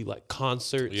basically like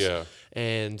concerts. Yeah.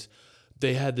 And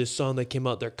they had this song that came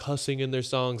out, they're cussing in their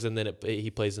songs, and then he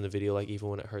plays in the video like, even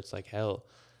when it hurts like hell.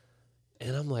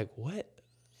 And I'm like, what?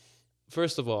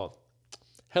 First of all,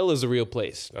 hell is a real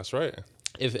place. That's right.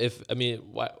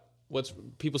 What's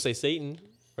people say Satan,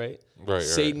 right? Right.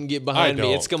 Satan, get behind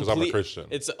me. It's complete. I'm a Christian.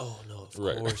 No, of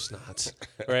course not.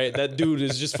 Right? That dude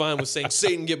is just fine with saying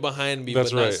Satan, get behind me,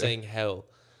 but not saying hell.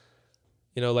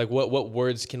 You know, like what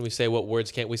words can we say? What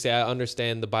words can't we say? I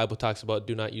understand the Bible talks about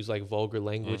do not use like vulgar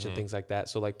language and things like that.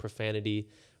 So like profanity,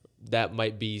 that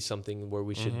might be something where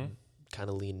we should kind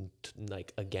of lean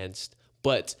like against.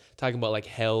 But talking about like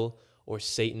hell or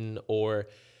Satan or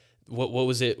what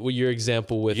was it? What your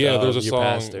example with? Yeah, there's a your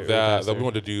song that we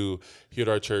wanted to do here at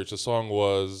our church. The song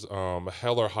was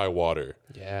 "Hell or High Water."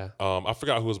 Yeah. I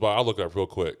forgot who it was by. I'll look it up real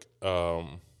quick.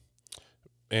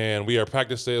 And we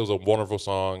practiced it. It was a wonderful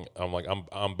song. I'm like, I'm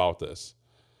about this.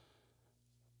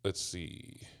 Let's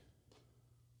see.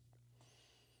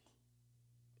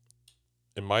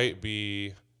 It might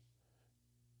be.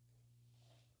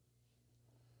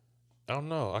 I don't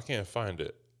know. I can't find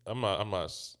it. I'm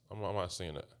not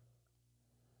seeing it.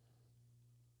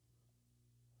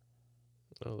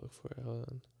 I'll look for it. Hold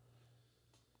on.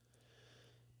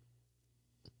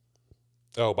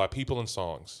 Oh, by People and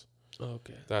Songs.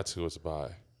 Okay. That's who it's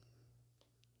by.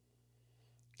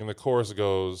 And the chorus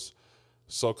goes,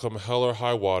 so come hell or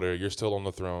high water, you're still on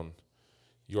the throne.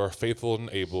 You are faithful and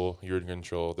able, you're in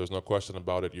control. There's no question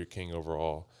about it, you're king over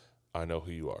all. I know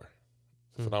who you are.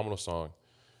 Phenomenal song.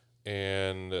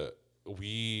 And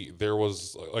there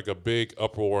was like a big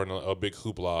uproar and a big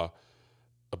hoopla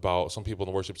about some people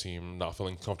in the worship team not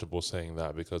feeling comfortable saying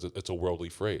that because it's a worldly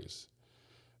phrase.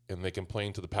 And they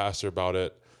complained to the pastor about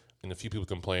it. And a few people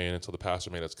complained until the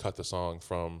pastor made us cut the song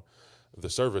from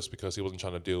the service because he wasn't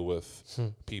trying to deal with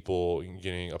people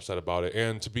getting upset about it.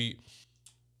 And to be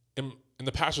in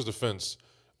the pastor's defense,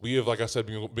 we have, like I said,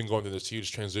 been going through this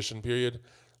huge transition period.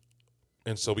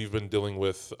 And so we've been dealing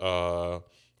with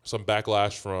some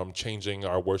backlash from changing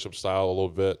our worship style a little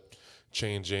bit,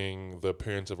 changing the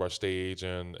appearance of our stage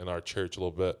and our church a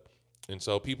little bit. And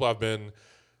so people have been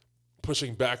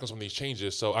pushing back on some of these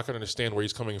changes, so I can understand where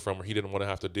he's coming from, where he didn't want to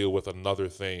have to deal with another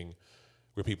thing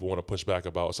where people want to push back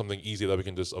about something easy that we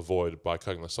can just avoid by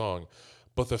cutting the song.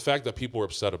 But the fact that people were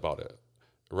upset about it,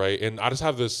 right? And I just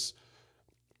have this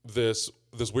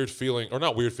weird feeling, or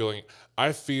not weird feeling,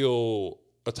 I feel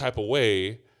a type of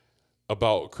way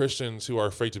about Christians who are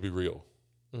afraid to be real,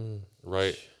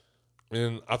 right?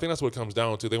 And I think that's what it comes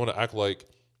down to. They want to act like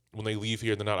when they leave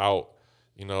here, they're not out,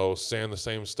 saying the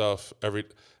same stuff Okay,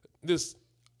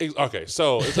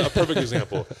 so it's a perfect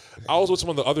example. I was with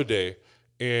someone the other day,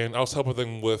 and I was helping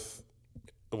them with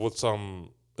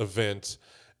some event,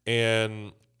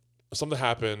 and something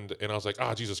happened, and I was like,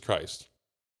 Jesus Christ.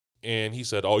 And he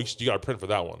said, you got to repent for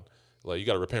that one. Like, you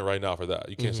got to repent right now for that.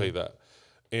 You can't say that.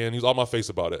 And he was on my face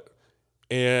about it.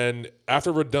 And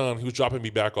after we're done, he was dropping me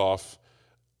back off.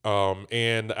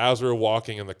 And as we were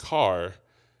walking in the car,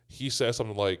 he said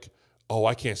something like,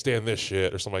 I can't stand this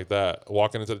shit, or something like that,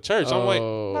 walking into the church. I'm like,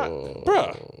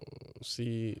 bruh.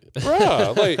 See.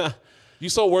 Bruh, like, you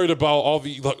so worried about all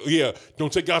the,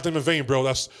 don't take God's name in vain, bro.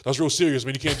 That's real serious,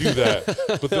 man. You can't do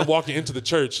that. But then walking into the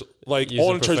church, like, Using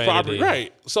on church profanity. property.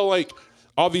 Right. So, like,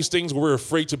 all these things we're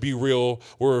afraid to be real.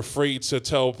 We're afraid to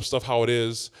tell stuff how it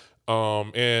is.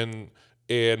 And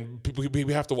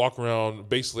we have to walk around,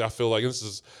 basically, I feel like, this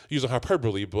is using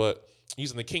hyperbole, but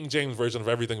using the King James version of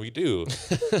everything we do,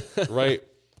 right?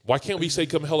 Why can't we say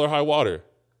come hell or high water?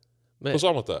 Man, what's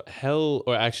wrong with that? Hell,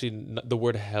 or actually, the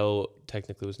word hell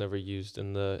technically was never used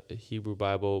in the Hebrew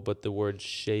Bible, but the word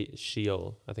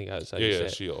Sheol, I think that's how you say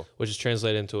it, Sheol, which is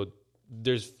translated into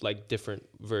there's like different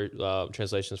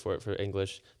translations for it for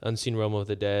English. Unseen realm of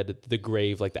the dead, the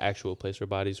grave, like the actual place where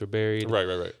bodies were buried.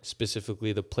 Right.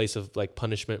 Specifically, the place of like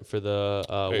punishment for the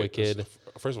wicked.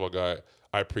 First of all, guy,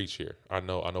 I preach here. I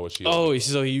know what she is. Oh,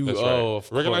 so you That's right.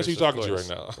 of Recognize course, who you're talking to right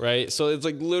now. Right? So it's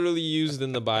like literally used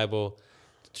in the Bible.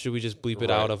 Should we just bleep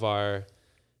it out of our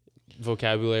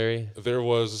vocabulary? There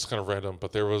was, this kind of random,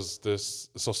 but there was this.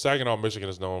 So Saginaw, Michigan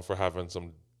is known for having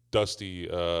some dusty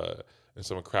and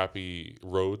some crappy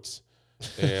roads.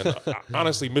 And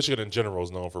honestly, Michigan in general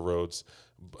is known for roads.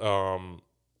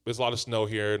 There's a lot of snow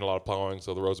here and a lot of plowing,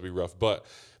 so the roads will be rough. But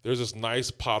there's this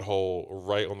nice pothole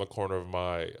right on the corner of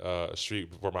my street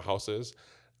where my house is.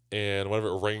 And whenever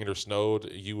it rained or snowed,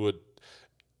 you would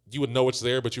know it's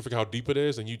there, but you forget how deep it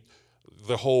is, and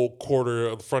the whole quarter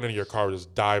of the front end of your car would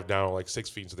just dive down like 6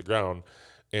 feet into the ground.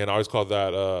 And I always called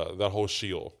that whole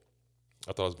Sheol.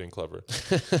 I thought I was being clever.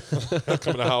 I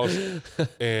come in the house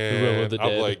and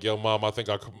I'm like, yo, Mom, I think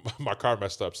my car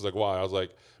messed up. She's like, why? I was like,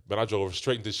 man, I drove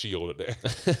straight into Sheol today.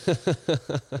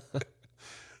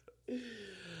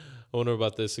 I wonder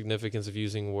about the significance of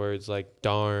using words like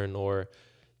darn or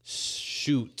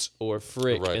shoot or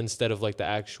frick instead of like the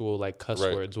actual like cuss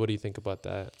words. What do you think about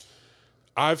that?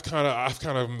 I've kind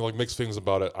of like mixed feelings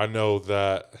about it. I know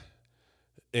that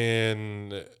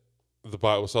in the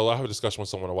Bible, so I had a discussion with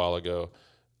someone a while ago.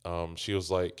 She was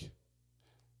like,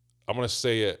 I'm gonna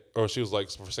say it, or she was like,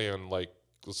 for saying like,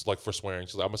 it's like for swearing.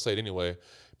 She's like, I'm gonna say it anyway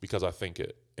because I think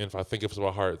it, and if I think it's in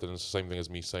my heart, then it's the same thing as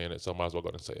me saying it. So I might as well go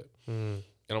ahead and say it. And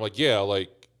I'm like, yeah,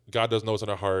 like God does know what's in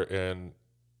our heart, and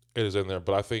it is in there.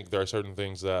 But I think there are certain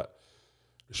things that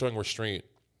showing restraint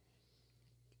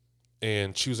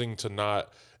and choosing to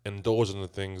not indulge in the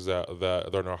things that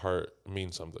are in our heart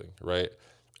means something, right?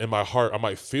 In my heart, I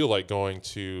might feel like going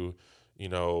to,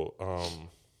 going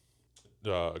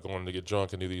to get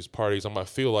drunk and do these parties. I might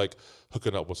feel like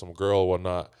hooking up with some girl or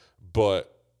whatnot,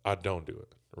 but I don't do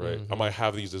it, right? I might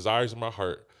have these desires in my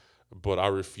heart, but I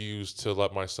refuse to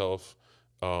let myself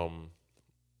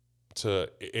to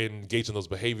engage in those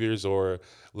behaviors or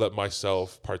let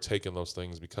myself partake in those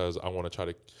things because I want to try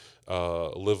to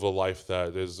live a life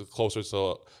that is closer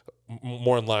to,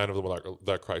 more in line with the one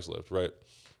that Christ lived, right?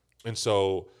 And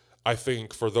so I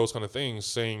think for those kind of things,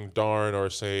 saying darn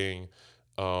or saying,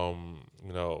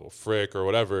 frick or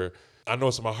whatever, I know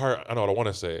it's in my heart. I know what I want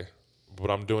to say, but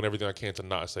I'm doing everything I can to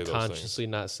not say those things. Consciously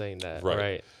not saying that,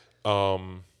 right?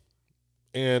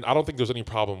 And I don't think there's any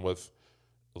problem with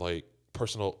like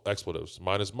personal expletives.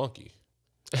 Mine is monkey.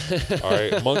 All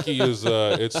right, monkey is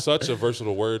it's such a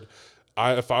versatile word.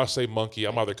 If I say monkey,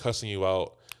 I'm either cussing you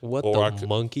out. What the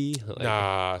monkey?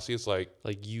 Like, see, it's like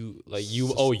you.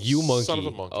 Oh, you monkey. Son of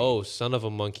a monkey. Oh, son of a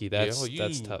monkey.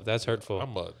 That's tough. That's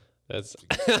hurtful. That's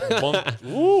monkey.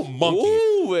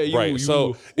 Ooh, right.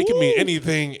 So it can mean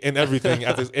anything and everything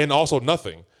and also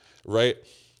nothing, right?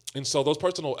 And so those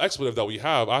personal expletives that we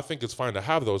have, I think it's fine to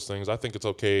have those things. I think it's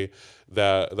okay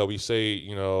that we say,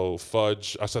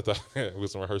 fudge. I said that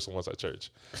with some rehearsal once at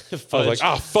church. I was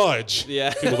like, fudge.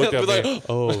 Yeah. People looked at me. Like,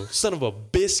 oh, son of a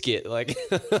biscuit. Like,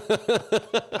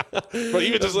 but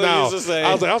even just now, I was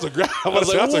like, that's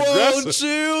aggressive.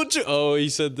 Chill. Oh, he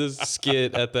said this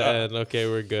skit at the end. Okay,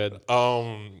 we're good.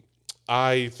 I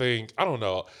don't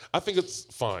know. I think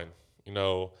it's fine.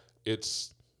 It's,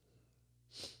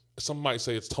 some might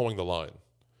say it's towing the line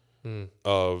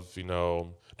of,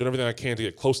 doing everything I can to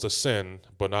get close to sin,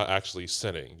 but not actually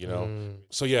sinning,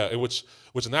 So yeah, which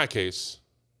in that case,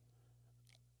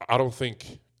 I don't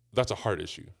think that's a heart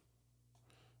issue.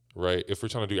 right? If we're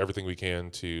trying to do everything we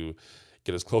can to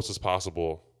get as close as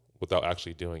possible without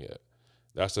actually doing it,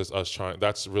 that's just us trying.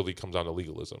 That's really comes down to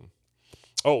legalism.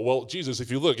 Oh well, Jesus,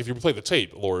 if you play the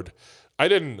tape, Lord, I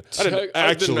didn't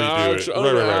actually do it.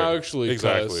 Right. Actually,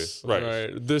 exactly. cuss. Right.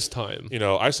 This time.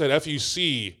 I said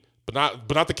FUC, but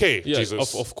not the K. Yeah,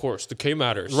 Jesus. of course, the K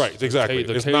matters. Right. Exactly.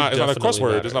 The It's K not a cuss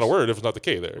word. matters. It's not a word if it's not the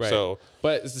K there. Right. So,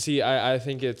 but see, I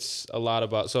think it's a lot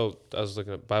about. So I was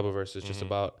looking at Bible verses just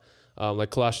about like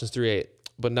Colossians 3:8.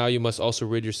 But now you must also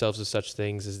rid yourselves of such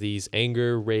things as these: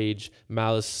 anger, rage,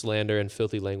 malice, slander, and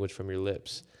filthy language from your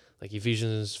lips. Like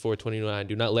Ephesians 4:29,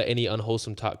 do not let any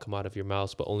unwholesome talk come out of your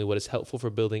mouths, but only what is helpful for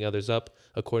building others up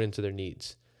according to their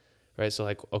needs. Right? So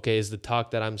like, okay, is the talk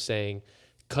that I'm saying,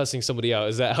 cussing somebody out,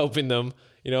 is that helping them?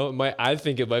 I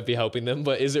think it might be helping them,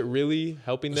 but is it really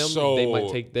helping them? So, they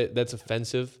might take that's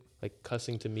offensive. Like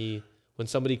cussing to me, when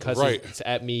somebody cusses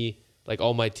at me, like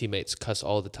all my teammates cuss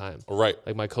all the time. right.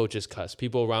 Like my coaches cuss,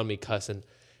 people around me cuss, and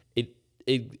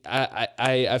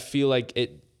I feel like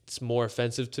it's more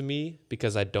offensive to me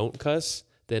because I don't cuss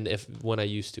than when I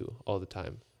used to all the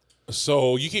time.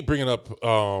 So you keep bringing up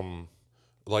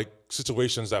like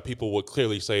situations that people would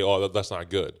clearly say, "Oh, that's not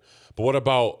good." But what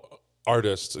about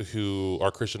artists who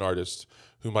are Christian artists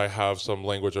who might have some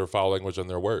language or foul language in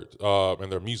their words, in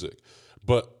their music,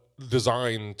 but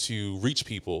designed to reach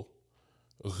people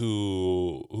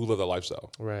who live that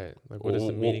lifestyle? Right. Like what is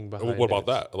the meaning behind it? What about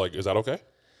that? Like, is that okay?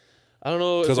 I don't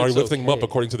know. Because are you lifting them up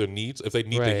according to their needs? If they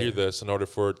need to Right. hear this in order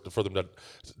for them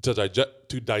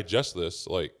to digest this,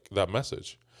 like that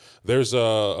message. There's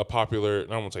a popular, I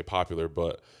don't want to say popular,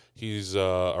 but he's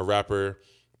a rapper.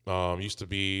 Used to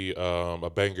be a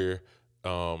banger,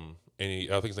 and I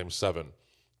think his name's Seven.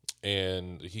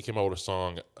 And he came out with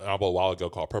an album a while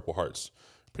ago called Purple Hearts.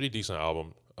 Pretty decent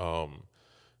album.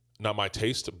 Not my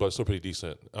taste, but still pretty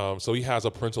decent. So he has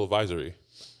a parental advisory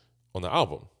on the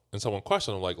album. And someone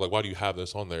questioned him, like, why do you have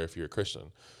this on there if you're a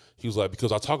Christian? He was like,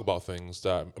 because I talk about things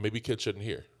that maybe kids shouldn't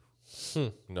hear.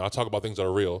 I talk about things that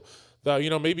are real that,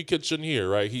 maybe kids shouldn't hear,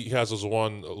 right? He has this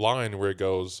one line where it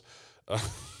goes,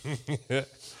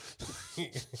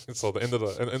 so the end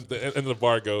of the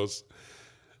bar goes,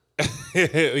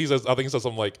 he says, I think he says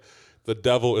something like, the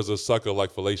devil is a sucker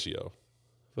like fellatio.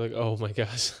 Like, oh my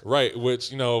gosh. Right,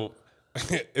 which,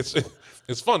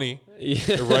 it's funny,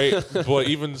 Yeah. right? But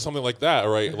even something like that,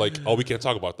 right? Like, oh, we can't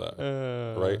talk about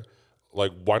that, right?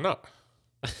 Like, why not?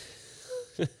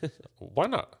 Why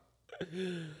not?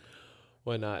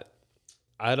 Why not?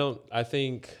 I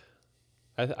think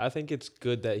it's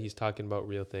good that he's talking about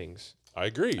real things. I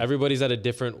agree. Everybody's at a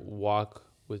different walk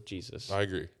with Jesus. I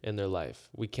agree. In their life.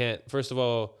 We can't, first of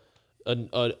all,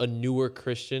 a newer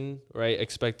Christian, right,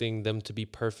 expecting them to be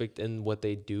perfect in what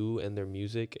they do and their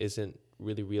music isn't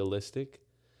really realistic.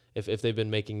 If they've been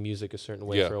making music a certain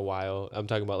way for a while, I'm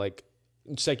talking about like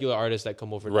secular artists that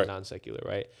come over to non-secular,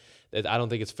 right? I don't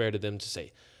think it's fair to them to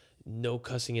say no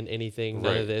cussing in anything,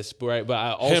 none of this, right? But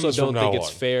I also don't think it's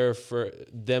fair for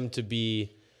them to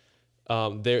be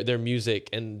their music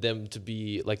and them to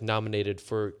be like nominated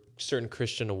for certain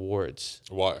Christian awards.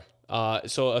 Why?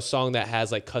 So a song that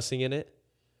has like cussing in it,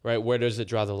 right? Where does it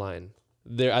draw the line?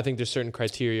 I think there's certain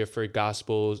criteria for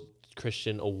gospel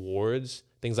Christian awards,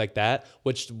 things like that.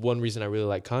 Which one reason I really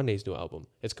like Kanye's new album.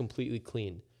 It's completely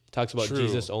clean. It talks about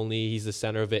Jesus only. He's the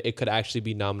center of it. It could actually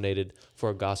be nominated for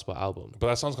a gospel album. But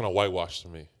that sounds kind of whitewashed to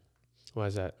me. Why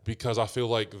is that? Because I feel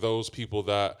like those people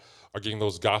that are getting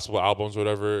those gospel albums, or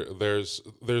whatever, there's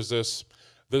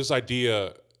this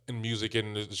idea in music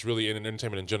and it's really in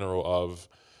entertainment in general of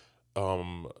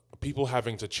people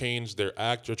having to change their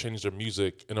act or change their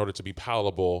music in order to be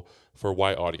palatable for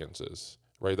white audiences,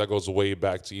 right? That goes way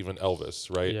back to even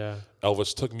Elvis, right? Yeah.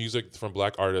 Elvis took music from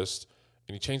black artists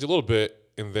and he changed it a little bit,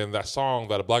 and then that song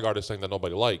that a black artist sang that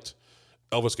nobody liked,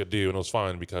 Elvis could do, and it was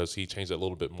fine because he changed it a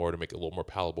little bit more to make it a little more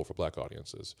palatable for black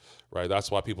audiences, right?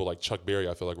 That's why people like Chuck Berry,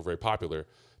 I feel like, were very popular.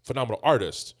 Phenomenal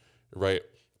artist, right?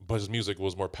 But his music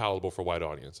was more palatable for white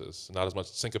audiences. Not as much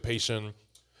syncopation.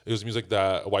 It was music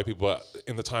that white people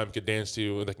in the time could dance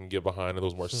to and they can get behind, and it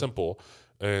was more simple.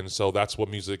 And so that's what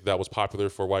music that was popular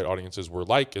for white audiences were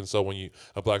like. And so when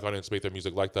a black audience made their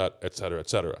music like that, et cetera, et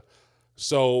cetera.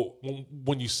 So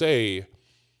when you say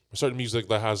certain music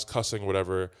that has cussing or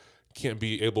whatever can't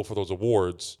be able for those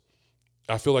awards,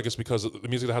 I feel like it's because the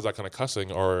music that has that kind of cussing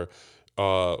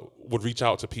would reach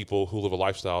out to people who live a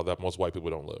lifestyle that most white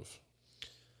people don't live.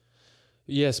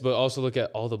 Yes, but also look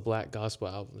at all the black gospel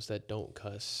albums that don't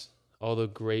cuss. All the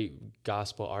great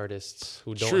gospel artists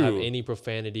who don't have any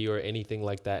profanity or anything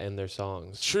like that in their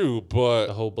songs. True, but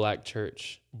the whole black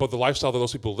church. But the lifestyle that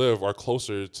those people live are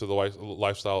closer to the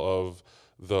lifestyle of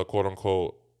the quote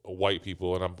unquote white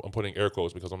people, and I'm putting air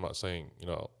quotes because I'm not saying,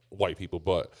 white people,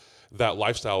 but that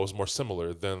lifestyle is more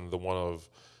similar than the one of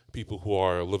people who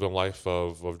are living life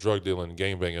of drug dealing,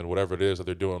 gangbanging, whatever it is that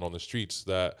they're doing on the streets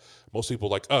that most people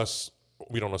like us,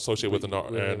 we don't associate with we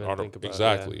don't even think about,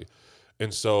 exactly. Yeah.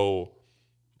 And so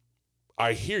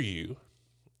I hear you,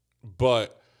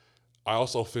 but I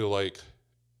also feel like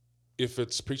if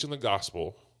it's preaching the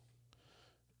gospel,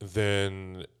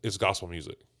 then it's gospel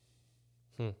music.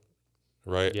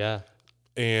 Right? Yeah.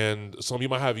 And some you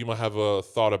might have a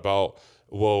thought about,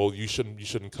 well, you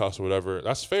shouldn't cuss or whatever.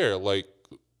 That's fair. Like,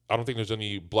 I don't think there's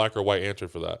any black or white answer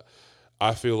for that.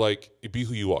 I feel like be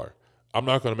who you are. I'm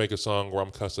not going to make a song where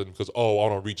I'm cussing because, I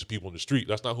don't reach people in the street.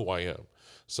 That's not who I am.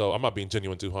 So I'm not being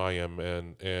genuine to who I am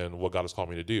and what God has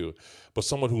called me to do. But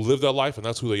someone who lived that life and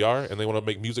that's who they are, and they want to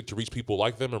make music to reach people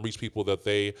like them and reach people that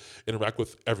they interact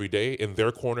with every day in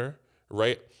their corner,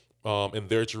 right? In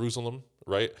their Jerusalem,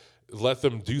 right? Let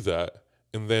them do that.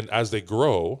 And then as they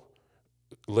grow,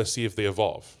 let's see if they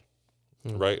evolve,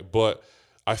 right? But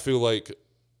I feel like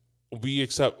we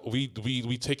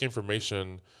take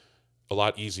information a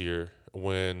lot easier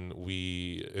when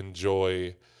we're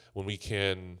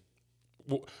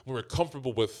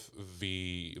comfortable with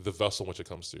the vessel in which it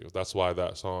comes through. That's why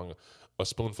that song, "A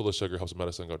spoonful of sugar helps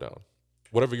medicine go down."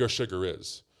 Whatever your sugar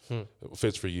is,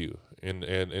 fits for you, and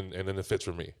then it fits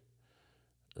for me,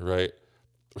 right?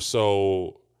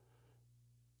 So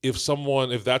if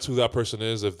that's who that person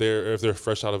is, if they're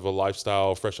fresh out of a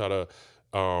lifestyle, fresh out of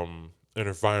an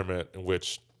environment in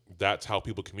which that's how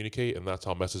people communicate and that's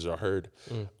how messages are heard,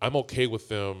 I'm okay with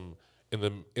them in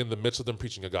the midst of them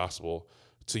preaching a gospel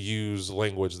to use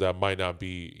language that might not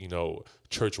be,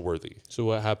 church worthy. So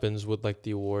what happens with like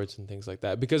the awards and things like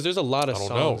that? Because there's a lot of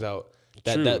songs out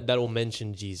that will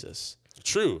mention Jesus.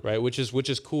 True. Right, which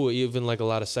is cool. Even like a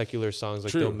lot of secular songs,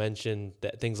 like they'll mention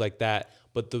things like that,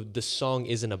 but the song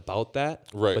isn't about that.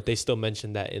 Right. But they still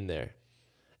mention that in there,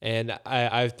 and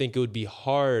I think it would be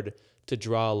hard to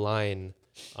draw a line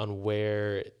on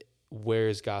where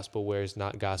is gospel, where is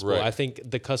not gospel. Right. I think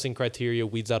the cussing criteria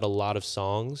weeds out a lot of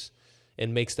songs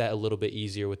and makes that a little bit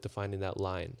easier with defining that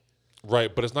line.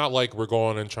 Right, but it's not like we're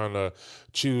going and trying to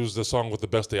choose the song with the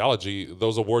best theology.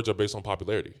 Those awards are based on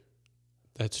popularity.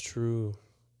 That's true.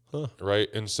 Huh. Right?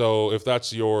 And so if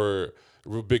that's your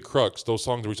big crux, those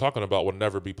songs we're talking about would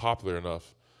never be popular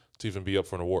enough to even be up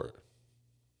for an award.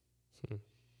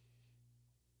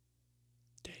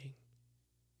 Dang.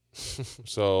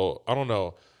 So I don't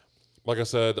know. Like I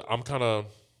said, I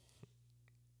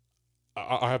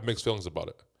have mixed feelings about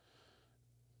it.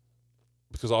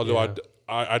 Because although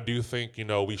I do think,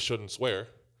 we shouldn't swear.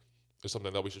 It's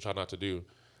something that we should try not to do.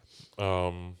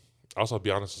 I also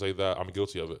be honest to say that I'm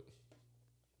guilty of it.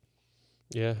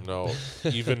 Yeah.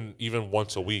 Even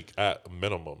once a week at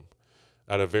minimum,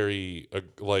 at a very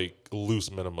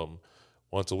loose minimum,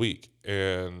 once a week,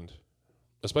 and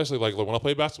especially like when I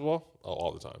play basketball,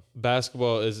 all the time.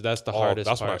 Basketball that's the hardest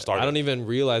that's part. when I started. I don't even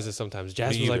realize it sometimes.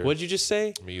 Jasmine's like, "What'd you just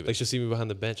say?" Me either. Like she'll see me behind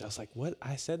the bench. I was like, "What?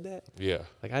 I said that?" Yeah.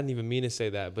 Like I didn't even mean to say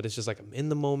that, but it's just like I'm in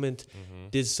the moment,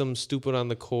 did some stupid on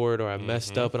the court, or I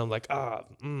messed up, and I'm like, and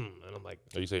I'm like,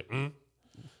 Are you say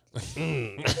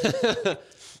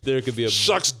there could be a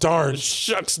shucks darn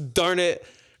it,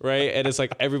 right? And it's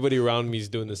like everybody around me is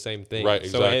doing the same thing, right?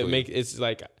 Exactly. So it's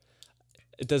like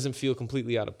it doesn't feel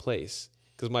completely out of place.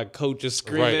 Because my coach is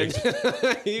screaming.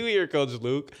 Right. You hear Coach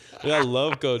Luke. I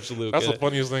love Coach Luke. That's the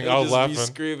funniest thing. I was laughing.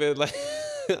 Screaming like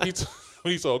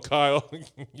he told Kyle,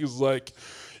 he was like,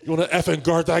 "You want to effing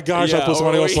guard that guy? Should I put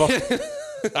somebody else on?"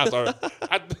 I'm sorry.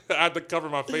 I had to cover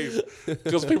my face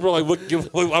because people are like looking.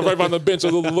 I'm right behind the bench,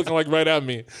 they're looking like right at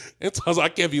me. And so I was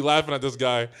like, I can't be laughing at this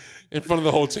guy in front of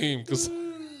the whole team.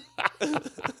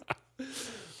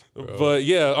 But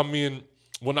yeah, I mean,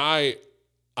 when I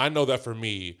know that for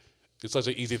me, it's such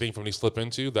an easy thing for me to slip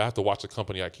into that I have to watch the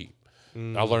company I keep.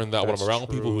 I learned that when I'm around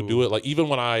people who do it, like even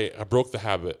when I broke the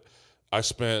habit, I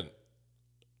spent,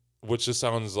 which just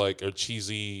sounds like a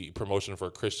cheesy promotion for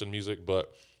Christian music,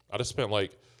 but I just spent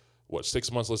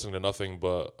 6 months listening to nothing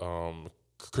but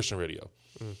Christian radio.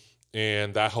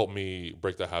 And that helped me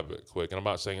break that habit quick. And I'm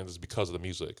not saying this because of the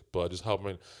music, but just helped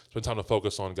me spend time to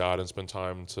focus on God and spend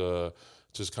time to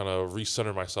just kind of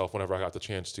recenter myself whenever I got the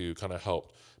chance to. Kind of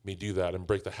helped me do that and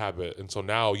break the habit. And so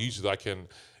now usually I can,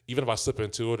 even if I slip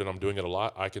into it and I'm doing it a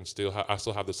lot, I still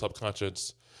have the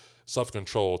subconscious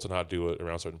self-control to not do it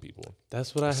around certain people.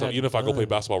 That's what I So had even if I go play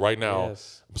basketball right now,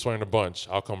 yes. I'm swearing a bunch,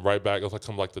 I'll come right back. If I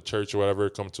come to church or whatever,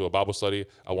 come to a Bible study,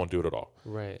 I won't do it at all.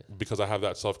 Right. Because I have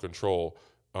that self-control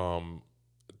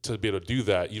to be able to do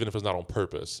that, even if it's not on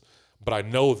purpose. But I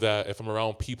know that if I'm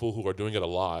around people who are doing it a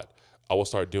lot, I will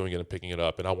start doing it and picking it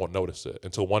up, and I won't notice it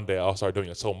until one day I'll start doing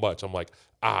it so much. I'm like,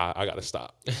 I gotta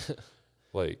stop.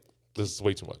 Like, this is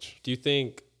way too much. Do you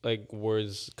think like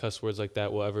cuss words like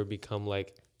that will ever become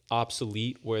like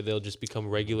obsolete, where they'll just become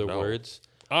regular words?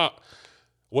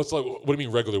 What do you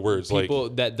mean regular words? People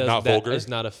like that does not that vulgar? is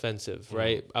not offensive,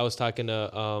 right? I was talking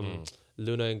to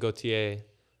Luna and Gautier,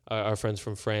 our friends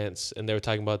from France, and they were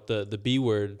talking about the B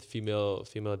word, female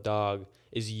dog,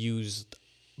 is used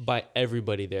by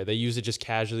everybody there. They use it just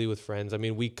casually with friends. I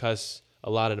mean, we cuss a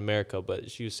lot in America,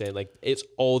 but she was saying like it's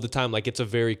all the time. Like it's a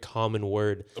very common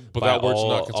word, but by that word's all,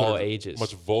 not considered all ages.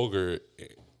 much vulgar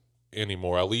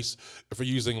anymore. At least if we're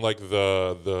using like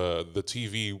the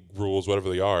TV rules, whatever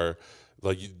they are,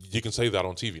 like you can say that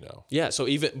on TV now. Yeah. So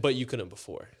but you couldn't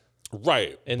before.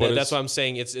 Right. And that's why I'm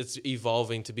saying it's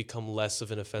evolving to become less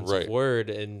of an offensive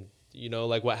word. And you know,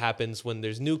 like what happens when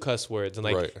there's new cuss words, and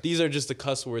like these are just the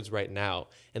cuss words right now.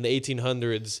 In the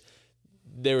 1800s,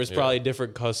 there was probably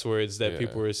different cuss words that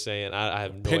people were saying. I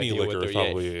have no penny idea liquor, what they're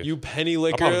probably. You penny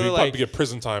liquor, probably get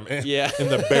prison time. In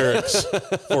the barracks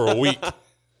for a week.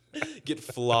 Get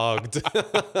flogged.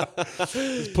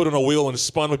 Just put on a wheel and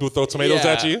spun when people throw tomatoes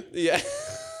at you. Yeah.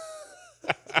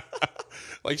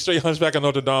 Like straight Hunchback of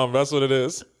Notre Dame. That's what it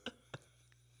is.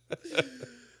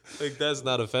 Like that's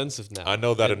not offensive now. I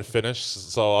know that in Finnish.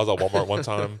 So I was at Walmart one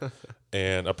time,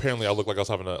 and apparently I looked like I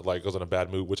was in a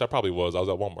bad mood, which I probably was. I was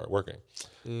at Walmart working,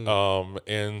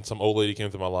 and some old lady came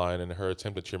through my line, and her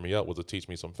attempt to cheer me up was to teach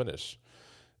me some Finnish.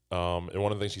 And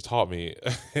one of the things she taught me,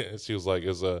 she was like,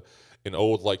 is an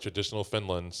old like traditional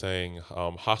Finland saying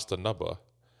 "hasta nubba"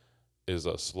 is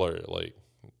a slur. Like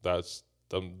that's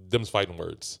them's fighting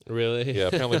words. Really? Yeah,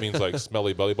 apparently means like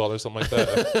smelly belly button or something like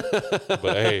that.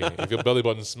 But hey, if your belly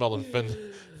button's smelling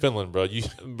Finland, bro, you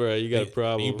got a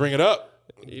problem. You bring it up.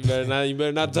 You better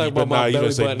not talk about my belly button.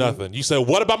 You say nothing. You say,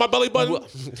 what about my belly button?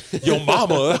 Your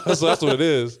mama. So that's what it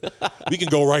is. We can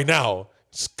go right now,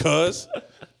 cuz.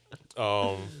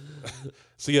 So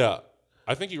yeah,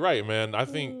 I think you're right, man. I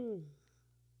feel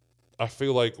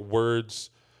like words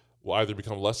will either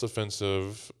become less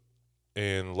offensive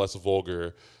and less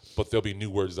vulgar, but there'll be new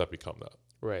words that become that.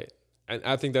 Right. And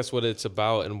I think that's what it's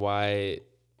about, and why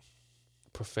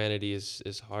profanity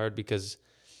is hard, because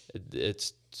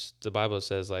it's the Bible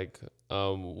says like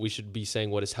we should be saying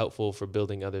what is helpful for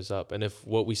building others up. And if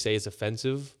what we say is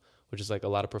offensive, which is like a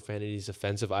lot of profanity is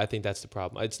offensive, I think that's the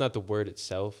problem. It's not the word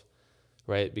itself,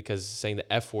 right? Because saying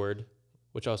the F word,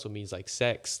 which also means like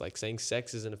sex, like saying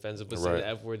sex isn't offensive, but saying the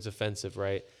F word's offensive,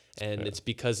 right? And it's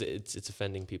because it's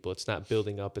offending people. It's not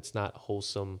building up. It's not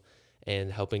wholesome and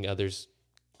helping others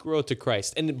grow to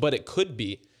Christ. But it could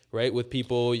be, right, with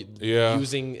people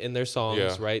using in their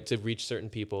songs, right, to reach certain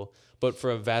people. But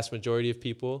for a vast majority of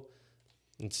people,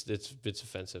 it's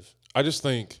offensive. I just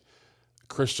think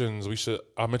Christians,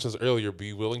 I mentioned this earlier,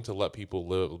 be willing to let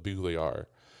people be who they are.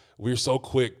 We're so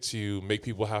quick to make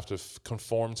people have to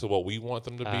conform to what we want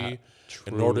them to be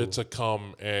in order to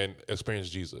come and experience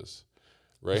Jesus.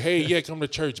 Right? Hey, come to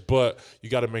church, but you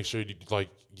got to make sure you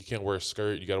can't wear a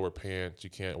skirt, you got to wear pants, you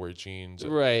can't wear jeans.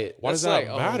 Right. Why does that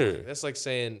matter? That's like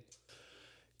saying,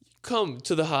 come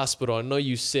to the hospital. I know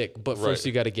you sick, but first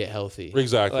you got to get healthy.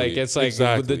 Exactly. Like it's like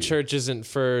the church isn't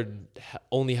for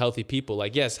only healthy people.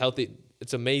 Like yes, healthy.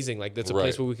 It's amazing. Like that's a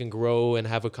place where we can grow and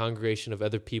have a congregation of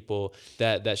other people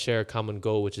that share a common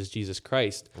goal, which is Jesus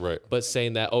Christ. Right. But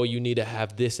saying that, you need to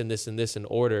have this and this and this in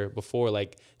order before,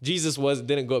 like Jesus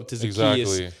didn't go up to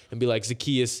Zacchaeus and be like,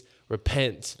 Zacchaeus,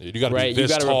 repent. You got to be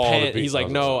this tall. Repent. He's like,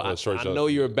 no, I know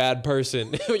you're a bad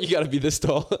person. You got to be this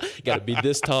tall. You got to be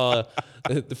this tall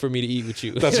for me to eat with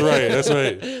you. That's right.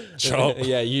 Chump.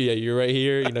 You're right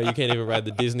here. You know, you can't even ride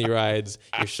the Disney rides.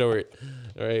 You're short.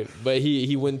 Right. But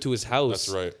he went to his house. That's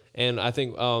right. And I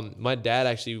think my dad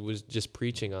actually was just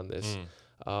preaching on this.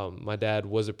 My dad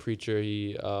was a preacher.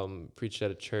 He preached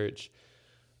at a church.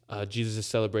 Jesus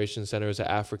Celebration Center is an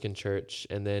African church,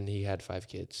 and then he had 5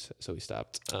 kids, so he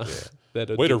stopped.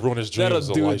 Way to ruin his dreams,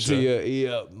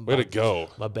 Elijah. Way to go.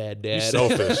 My bad, Dad. You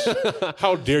selfish.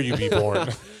 How dare you be born?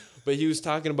 But he was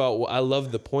talking about, I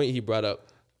love the point he brought up.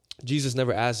 Jesus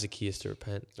never asked Zacchaeus to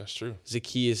repent. That's true.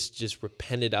 Zacchaeus just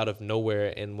repented out of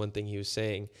nowhere, and one thing he was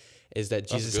saying is that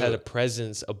Jesus had a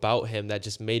presence about him that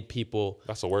just made people.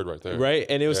 That's a word right there. Right?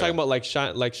 And it was talking about like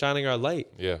shining our light.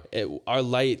 Yeah. Our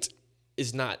light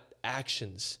is not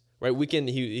actions, right?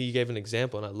 He gave an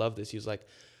example, and I love this. He was like,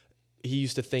 he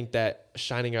used to think that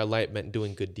shining our light meant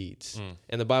doing good deeds.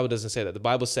 And the Bible doesn't say that. The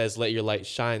Bible says, let your light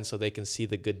shine so they can see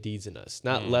the good deeds in us.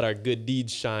 Not let our good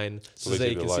deeds shine so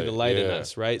they can see the light in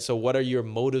us, right? So what are your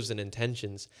motives and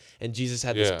intentions? And Jesus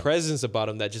had this presence about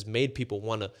him that just made people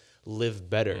want to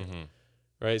live better,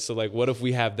 right? So like, what if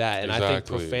we have that? And I think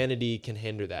Exactly. profanity can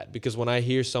hinder that, because when I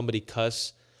hear somebody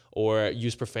cuss or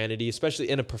use profanity, especially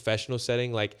in a professional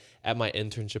setting, like at my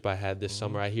internship I had this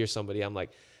summer, I hear somebody, I'm like,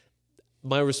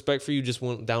 my respect for you just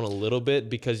went down a little bit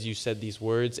because you said these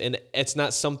words. And it's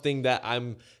not something that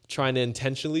I'm trying to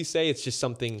intentionally say. It's just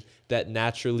something that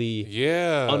naturally,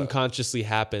 unconsciously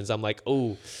happens. I'm like,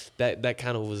 oh, that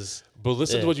kind of was. But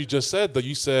listen to what you just said, though.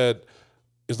 You said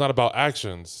it's not about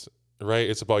actions, right?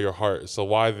 It's about your heart. So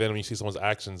why then when you see someone's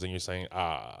actions and you're saying,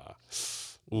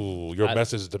 your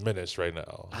message is diminished right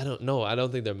now? I don't know. I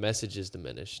don't think their message is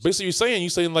diminished. Basically, you're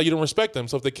saying like you don't respect them.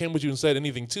 So if they came with you and said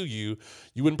anything to you,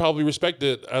 you wouldn't probably respect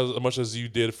it as much as you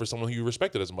did for someone who you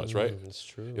respected as much, right? That's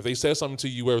true. If they said something to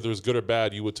you, whether it was good or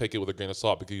bad, you would take it with a grain of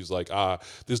salt because he's like,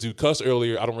 this dude cussed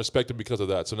earlier. I don't respect him because of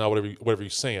that. So now whatever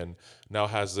he's saying now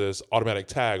has this automatic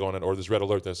tag on it or this red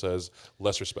alert that says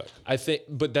less respect. I think,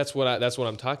 but that's what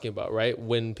I'm talking about, right?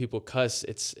 When people cuss,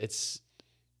 it's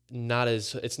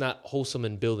not wholesome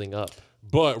and building up.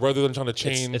 But rather than trying to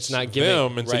change it's not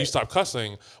them and say you stop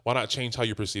cussing, why not change how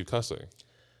you perceive cussing?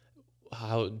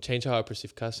 Change how I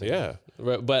perceive cussing. Yeah.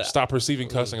 Right, but stop perceiving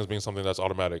cussing as being something that's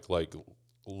automatic, like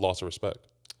loss of respect.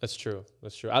 That's true.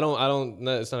 I don't.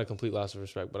 It's not a complete loss of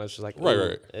respect, but I was just like,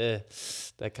 right.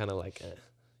 That kind of like,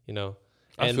 you know.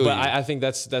 I think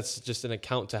that's just an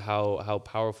account to how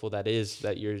powerful that is.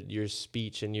 That your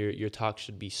speech and your talk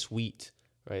should be sweet,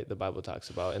 right? The Bible talks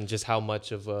about, and just how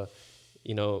much of a,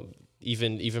 you know,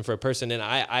 even for a person. And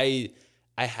I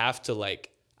have to like.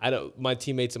 My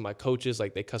teammates and my coaches,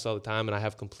 like they cuss all the time and I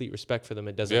have complete respect for them.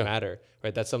 It doesn't matter,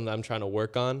 right? That's something that I'm trying to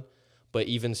work on. But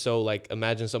even so, like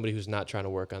imagine somebody who's not trying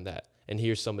to work on that and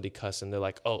hears somebody cuss and they're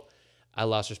like, oh, I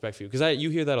lost respect for you. Because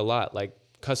you hear that a lot, like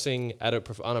cussing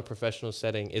on a professional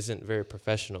setting isn't very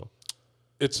professional.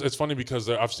 It's funny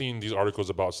because I've seen these articles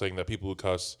about saying that people who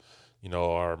cuss, you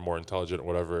know, are more intelligent or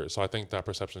whatever. So I think that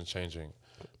perception is changing,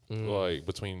 like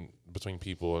between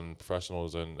people and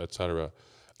professionals and et cetera.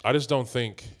 I just don't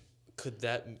think. Could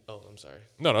that? Oh, I'm sorry.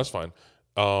 No, that's fine.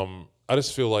 I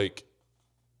just feel like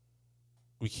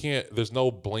we can't. There's no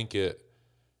blanket.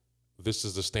 This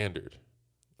is the standard,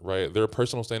 right? There are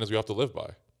personal standards we have to live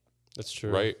by. That's true,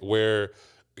 right? Where,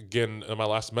 again, in my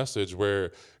last message,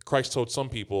 where Christ told some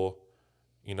people,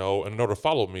 you know, in order to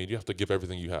follow me, you have to give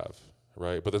everything you have,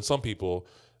 right? But then some people,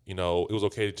 you know, it was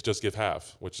okay to just give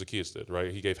half, which Zacchaeus did,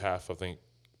 right? He gave half, I think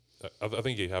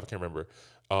he gave half. I can't remember.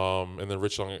 And then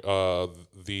rich young,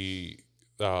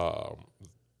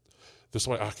 there's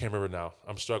somebody, I can't remember now.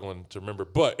 I'm struggling to remember.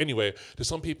 But anyway, to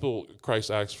some people,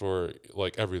 Christ asks for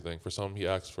like everything. For some, he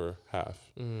asks for half,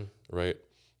 right?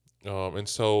 And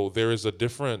so there is the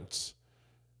different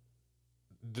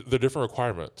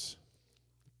requirements,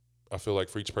 I feel like,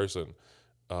 for each person.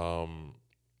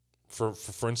 For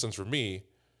instance, for me,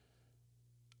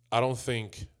 I don't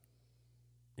think,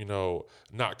 you know,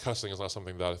 not cussing is not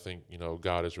something that I think, you know,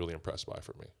 God is really impressed by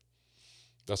for me.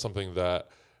 That's something that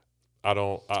I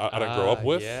didn't grow up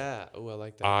with. Yeah. Oh, I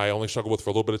like that. I only struggled with for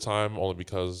a little bit of time, only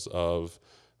because of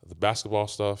the basketball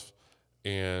stuff.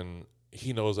 And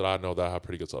he knows that I know that I have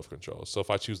pretty good self-control. So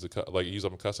if I choose to use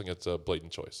up cussing, it's a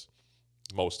blatant choice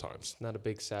most times. It's not a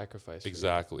big sacrifice.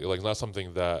 Exactly. Like, it's not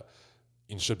something that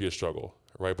should be a struggle,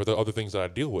 right? But there are other things that I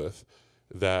deal with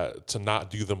that to not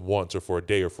do them once or for a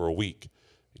day or for a week,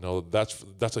 you know, that's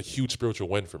a huge spiritual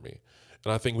win for me.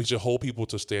 And I think we should hold people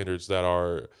to standards that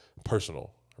are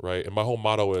personal, right? And my whole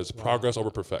motto is progress over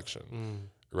perfection,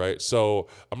 right? So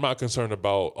I'm not concerned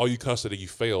about, oh, you cussed it and you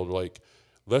failed. Like,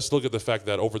 let's look at the fact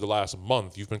that over the last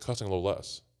month, you've been cussing a little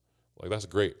less. Like, that's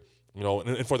great. You know,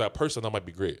 and for that person, that might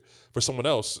be great. For someone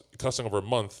else, cussing over a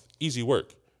month, easy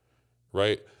work,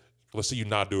 right? Let's say you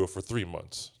not do it for 3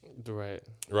 months. Right.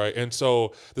 And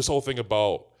so this whole thing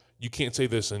about you can't say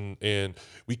this and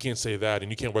we can't say that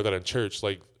and you can't wear that in church.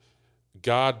 Like,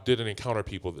 God didn't encounter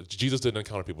people. Jesus didn't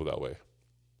encounter people that way.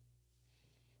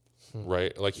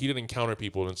 Right? Like, he didn't encounter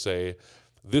people and say,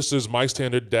 this is my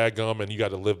standard, dadgum, and you got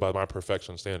to live by my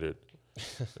perfection standard.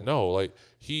 No, like,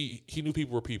 he knew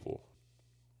people were people.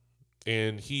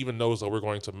 And he even knows that we're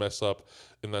going to mess up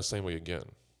in that same way again.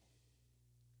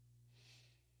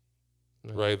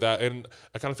 Right? That, and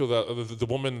I kind of feel that the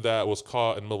woman that was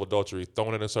caught in the middle of adultery,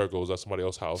 thrown in circles at somebody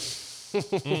else's house.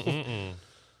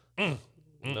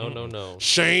 No.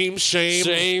 Shame.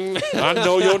 I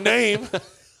know your name.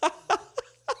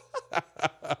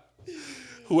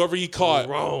 Whoever he caught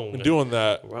doing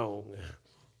that. Wrong.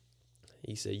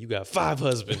 He said, you got 5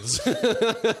 husbands. You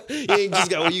ain't just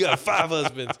got one, you got 5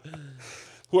 husbands.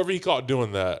 Whoever he caught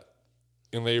doing that,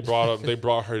 and they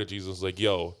brought her to Jesus, like,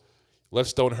 yo, Let's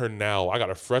stone her now. I got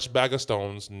a fresh bag of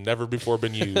stones, never before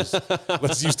been used.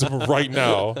 Let's use them right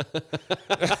now.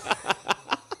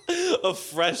 A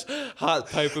fresh, hot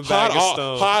paper bag of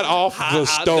stones. Hot off the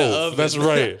stove. That's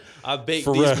right. I baked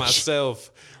Fresh. these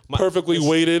myself. Perfectly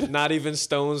weighted. Not even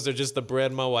stones. They're just the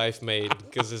bread my wife made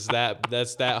because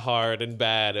that's that hard and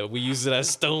bad. We use it as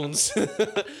stones.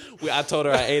 I told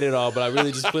her I ate it all, but I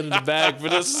really just put it in the bag for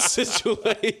this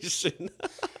situation.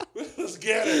 Let's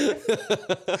get it.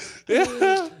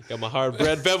 Yeah. Got my hard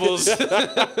bread pebbles.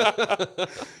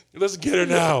 Let's get her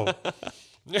now.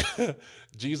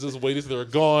 Jesus waited till they were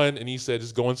gone, and he said,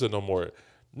 just go and sin no more.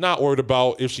 Not worried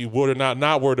about if she would or not.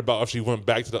 Not worried about if she went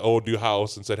back to the old new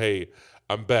house and said, hey,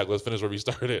 I'm back. Let's finish where we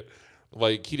started.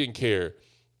 Like, he didn't care.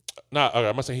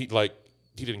 I'm not saying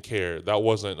he didn't care. That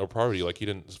wasn't a priority. Like, he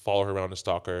didn't follow her around and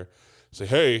stalk her. Say,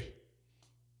 hey,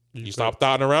 you stop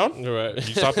thotting around? Right.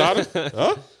 You stop thotting?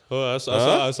 Huh? Oh, I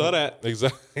saw that.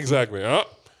 Exactly. Huh?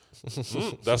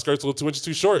 That skirt's a little 2 inches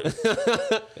too short.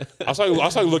 I saw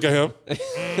you look at him.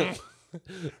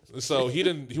 So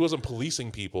he wasn't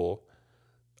policing people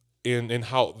in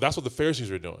how, that's what the Pharisees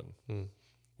were doing.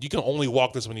 You can only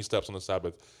walk this many steps on the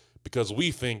Sabbath because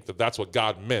we think that that's what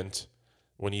God meant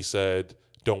when he said,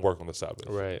 don't work on the Sabbath.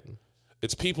 Right.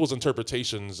 It's people's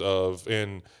interpretations and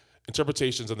then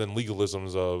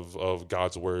legalisms of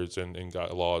God's words and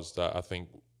God laws that I think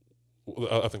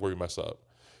where we mess up.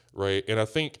 Right. And I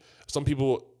think some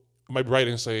people might be right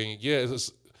in saying, yeah,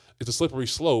 it's a slippery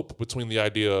slope between the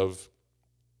idea of,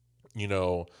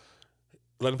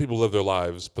 letting people live their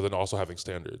lives, but then also having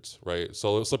standards, right?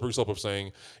 So a slippery slope of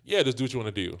saying, yeah, just do what you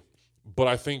want to do. But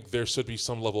I think there should be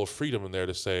some level of freedom in there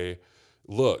to say,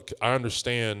 look, I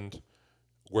understand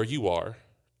where you are,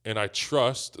 and I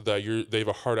trust that they have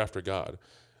a heart after God.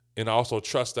 And I also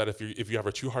trust that if you have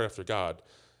a true heart after God,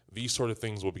 these sort of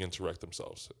things will begin to correct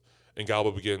themselves. And God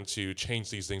will begin to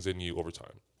change these things in you over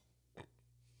time.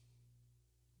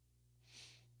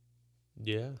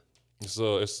 Yeah.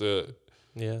 So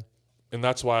yeah. And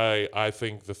that's why I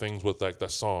think the things with like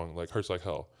that song, like Hurts Like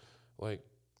Hell, like,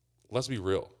 let's be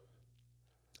real.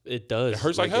 It does. It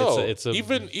hurts like hell. It's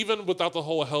even without the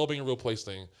whole hell being a real place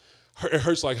thing, it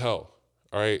hurts like hell.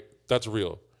 All right, that's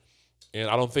real. And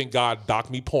I don't think God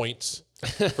docked me points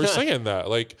for saying that.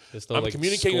 Like, I'm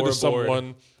communicating to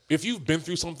someone. If you've been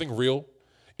through something real,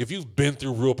 if you've been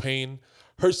through real pain,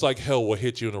 hurts like hell will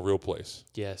hit you in a real place.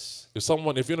 Yes. If you're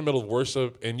in the middle of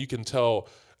worship and you can tell,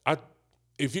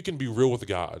 if you can be real with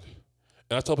God,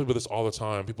 and I tell people this all the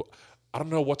time, I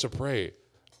don't know what to pray.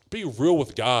 Be real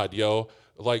with God, yo.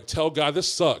 Like, tell God,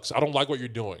 this sucks. I don't like what you're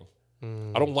doing.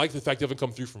 I don't like the fact you haven't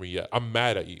come through for me yet. I'm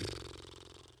mad at you.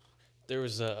 There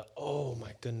was oh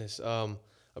my goodness, a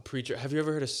preacher. Have you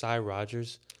ever heard of Cy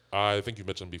Rogers? I think you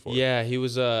mentioned before. Yeah, he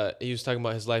was talking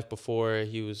about his life before.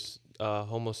 He was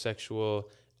homosexual,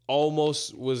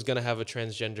 almost was gonna have a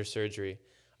transgender surgery.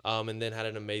 And then had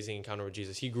an amazing encounter with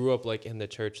Jesus. He grew up like in the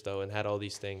church though and had all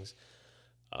these things.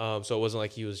 So it wasn't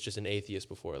like he was just an atheist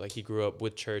before. Like he grew up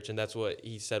with church, and that's what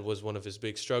he said was one of his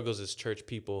big struggles is church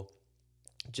people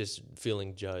just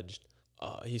feeling judged.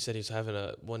 He said he was having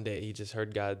one day he just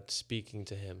heard God speaking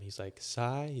to him. He's like,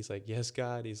 Sai? He's like, yes,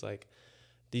 God. He's like,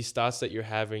 these thoughts that you're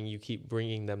having, you keep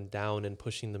bringing them down and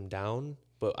pushing them down,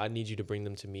 but I need you to bring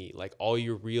them to me. Like all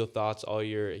your real thoughts, I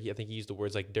think he used the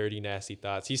words like dirty, nasty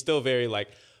thoughts. He's still very like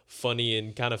funny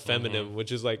and kind of feminine,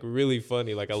 which is like really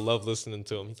funny. Like I love listening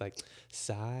to him. He's like,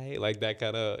 sigh, like that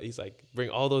kind of, he's like, bring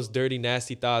all those dirty,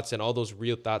 nasty thoughts and all those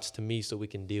real thoughts to me so we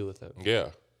can deal with them. Yeah.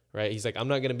 Right. He's like, I'm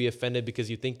not going to be offended because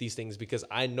you think these things because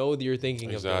I know that you're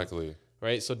thinking of them. Exactly.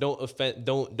 Right. So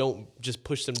don't just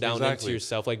push them down into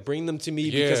yourself. Like bring them to me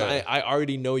because I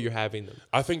already know you're having them.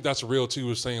 I think that's real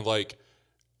too, is saying like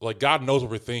God knows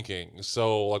what we're thinking.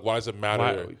 So like, why does it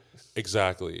matter?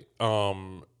 Exactly.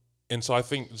 And so I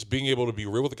think just being able to be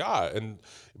real with God and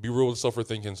be real with self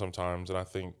thinking sometimes. And I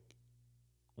think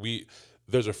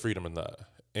there's a freedom in that.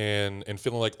 And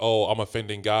feeling like, oh, I'm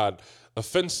offending God.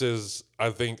 Offenses, I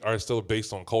think, are still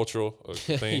based on cultural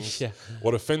things. Yeah.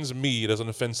 What offends me doesn't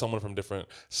offend someone from a different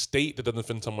state. That doesn't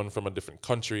offend someone from a different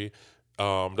country.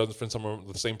 Doesn't offend someone,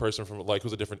 the same person from like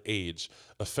who's a different age.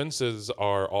 Offenses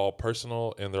are all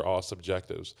personal and they're all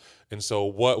subjectives. And so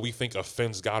what we think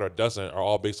offends God or doesn't are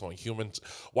all based on humans.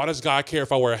 Why does God care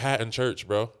if I wear a hat in church,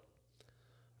 bro?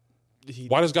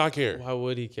 Why does God care? Why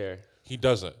would he care? He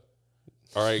doesn't.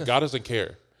 All right, God doesn't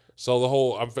care. So the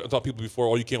whole, I've taught people before,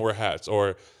 oh, you can't wear hats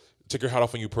or take your hat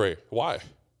off when you pray. Why?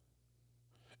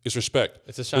 It's respect.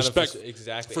 It's a sign respect of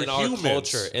exactly for in our humans.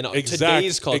 Culture, in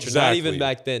today's culture, not even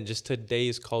back then, just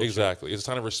today's culture. Exactly, it's a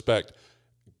sign of respect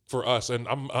for us, and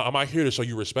I'm not here to show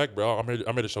you respect, bro. I'm here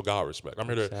to show God respect.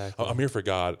 I'm here for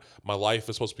God. My life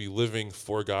is supposed to be living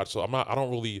for God. So I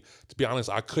don't really, to be honest,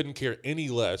 I couldn't care any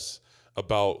less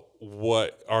about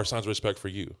what are signs of respect for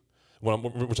you when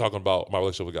we're talking about my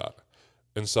relationship with God.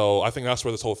 And so I think that's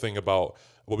where this whole thing about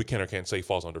what we can or can't say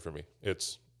falls under for me.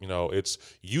 It's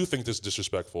you think this is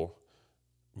disrespectful,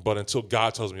 but until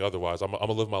God tells me otherwise, I'm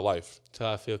gonna live my life. Till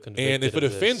I feel convicted. And if it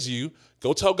offends you,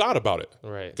 go tell God about it.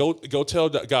 Right. Go tell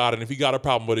God, and if he got a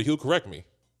problem with it, he'll correct me.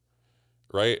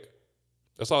 Right.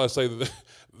 That's all I say.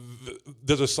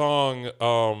 There's a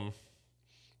song.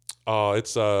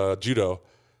 It's Judo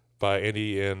by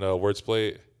Andy and Words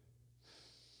Played.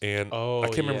 And I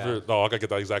can't remember. No, I gotta get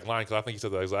that exact line because I think he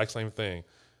said the exact same thing.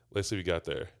 Let's see what we got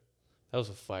there. That was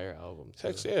a fire album.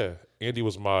 Heck yeah. Andy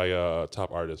was my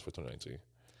top artist for 2019.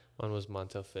 Mine was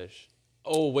Montel Fish.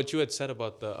 Oh, what you had said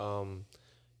about the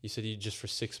you said you just for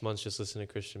 6 months just listen to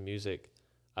Christian music.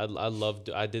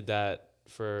 I did that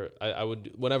for I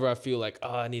would whenever I feel like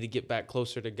I need to get back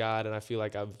closer to God and I feel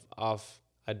like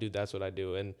that's what I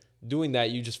do. And doing that,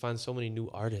 you just find so many new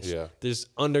artists. Yeah. There's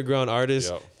underground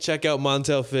artists. Yep. Check out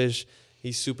Montel Fish.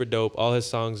 He's super dope. All his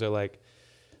songs are like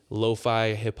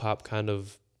lo-fi hip hop kind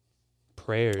of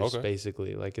prayers,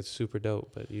 basically. Like it's super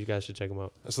dope. But you guys should check him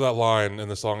out. So that line in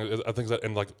the song, I think that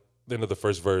in like the end of the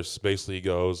first verse, basically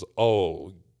goes,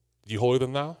 "Oh, you holier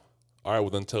than thou? All right, well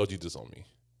then tell Jesus on me."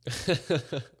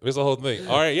 It's the whole thing.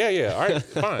 All right, yeah. All right,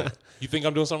 fine. You think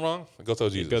I'm doing something wrong? Go tell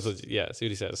Jesus. See what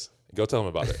he says. Go tell him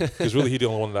about it. Because really, he's the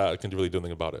only one that can really do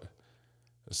anything about it.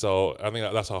 So I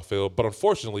think that's how I feel. But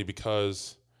unfortunately,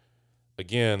 because,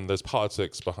 again, there's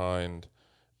politics behind,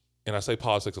 and I say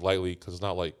politics lightly because it's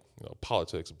not like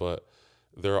politics, but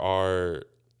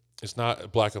it's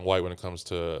not black and white when it comes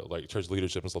to like church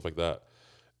leadership and stuff like that.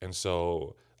 And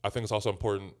so I think it's also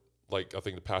important, like I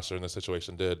think the pastor in this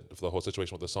situation did, for the whole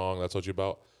situation with the song that I told you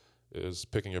about, is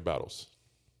picking your battles,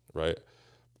 right?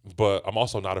 But I'm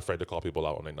also not afraid to call people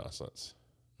out on their nonsense.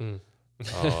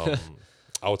 I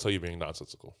will tell you being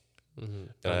nonsensical.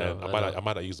 Mm-hmm. And I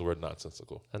might not use the word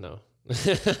nonsensical. I know.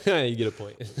 You get a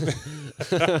point.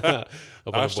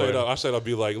 I straight up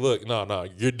be like, look, no,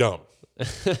 you're dumb.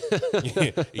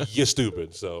 You're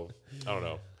stupid. So I don't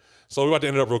know. So we're about to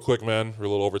end it up real quick, man. We're a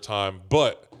little over time.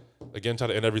 But again, try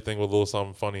to end everything with a little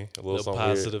something funny, a little something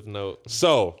positive weird. Note.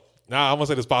 So now I'm gonna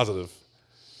say this positive.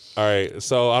 All right.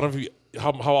 So I don't know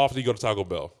how often do you go to Taco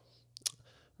Bell?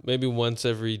 Maybe once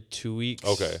every 2 weeks.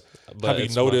 Okay. But have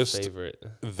you noticed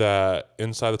that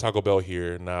inside the Taco Bell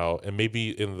here now, and maybe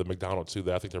in the McDonald's too,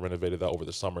 that I think they renovated that over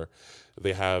the summer,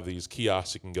 they have these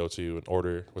kiosks you can go to and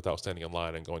order without standing in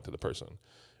line and going to the person.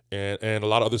 And a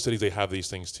lot of other cities, they have these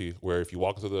things too, where if you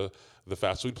walk into the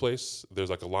fast food place, there's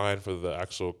like a line for the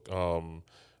actual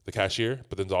the cashier,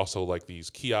 but then there's also like these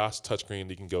kiosks, touchscreen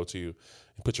that you can go to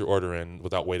and put your order in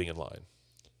without waiting in line.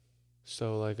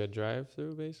 So like a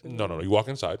drive-through, basically? No. You walk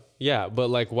inside. Yeah, but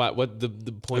like what the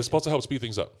point? It's supposed to help speed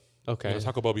things up. Okay.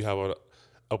 Taco Bell, we have an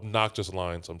obnoxious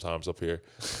line sometimes up here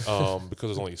because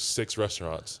there's only 6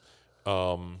 restaurants.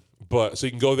 But so you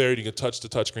can go there and you can touch the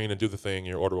touchscreen and do the thing. And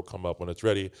your order will come up when it's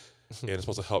ready, and it's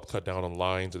supposed to help cut down on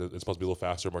lines, and it's supposed to be a little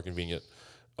faster, more convenient.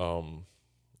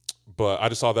 But I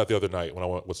just saw that the other night when I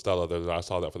went with Stella. I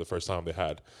saw that for the first time they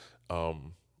had,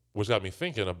 which got me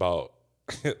thinking about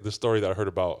the story that I heard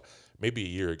about maybe a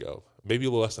year ago, maybe a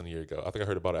little less than a year ago. I think I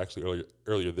heard about it actually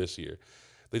earlier this year.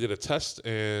 They did a test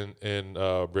in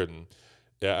Britain,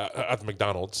 at the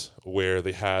McDonald's, where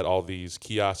they had all these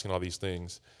kiosks and all these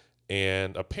things,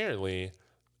 and apparently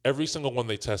every single one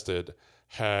they tested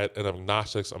had an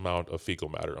obnoxious amount of fecal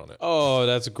matter on it. Oh,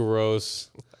 that's gross.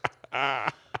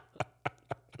 So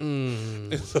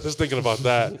just thinking about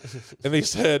that, and they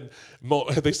said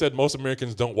most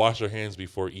Americans don't wash their hands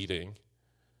before eating.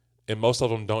 And most of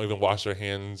them don't even wash their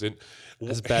hands. And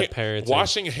that's bad parenting.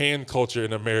 Washing hand culture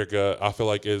in America, I feel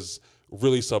like, is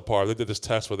really subpar. They did this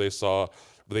test where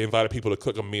they invited people to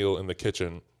cook a meal in the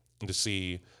kitchen to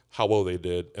see how well they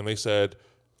did. And they said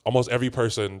almost every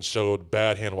person showed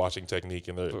bad hand washing technique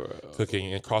in their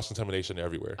cooking and cross-contamination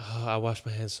everywhere. Oh, I wash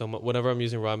my hands so much. Whenever I'm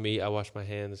using raw meat, I wash my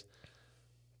hands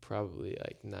probably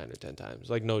like 9 or 10 times.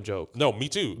 Like, no joke. No, me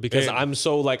too. Because I'm if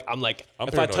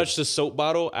paranoid. I touch the soap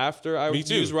bottle after I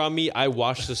use raw meat, I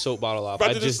wash the soap bottle off.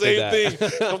 I just did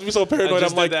that. I'm be so paranoid.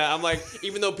 I'm like,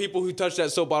 even though people who touch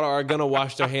that soap bottle are gonna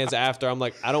wash their hands after, I'm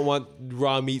like, I don't want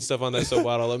raw meat stuff on that soap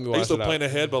bottle. Let me wash it out. I used to plan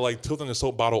ahead, but like tilting the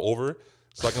soap bottle over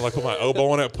so I can like put my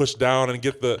elbow on it, push down, and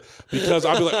get because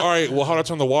I'll be like, all right, well, how do I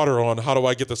turn the water on? How do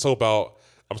I get the soap out?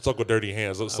 I'm stuck with dirty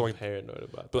hands. So I'm like, paranoid about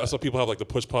but that. that's why people have like the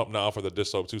push pump now for the dish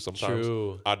soap too. Sometimes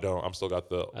True. I don't. I'm still got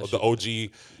the should-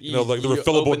 OG, like the You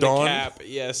refillable open the Dawn, cap.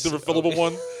 Yes. the refillable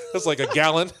one. That's like a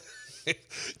gallon. You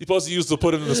supposed to use to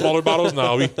put it in the smaller bottles.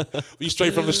 No, we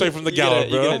straight from the gallon,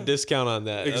 bro. You get a discount on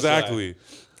that. That's Exactly.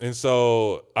 And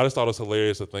so I just thought it was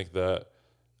hilarious to think that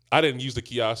I didn't use the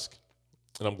kiosk,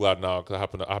 and I'm glad now because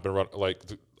I've been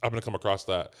to come across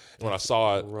that. And when I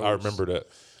saw it, I remembered it.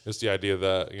 It's the idea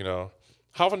that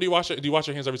how often do you wash it? Do you wash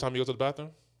your hands every time you go to the bathroom?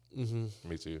 Mm-hmm.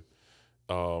 Me too.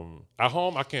 At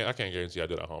home, I can't guarantee I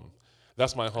do it at home.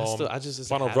 That's my home.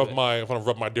 If I don't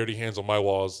rub my dirty hands on my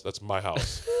walls, that's my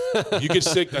house. You get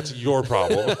sick, that's your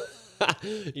problem.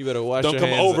 You better wash Don't your come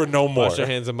hands. over no more. Wash your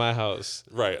hands in my house.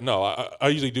 Right. No, I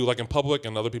usually do, like in public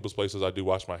and other people's places, I do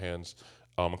wash my hands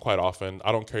quite often.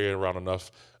 I don't carry around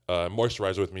enough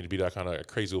moisturizer with me to be that kind of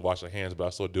crazy with washing hands, but I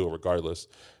still do it regardless.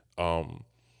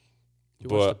 You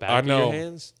wash the back of your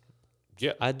hands?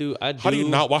 Yeah. I do. How do you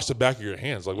not wash the back of your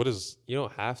hands? Like, what is... You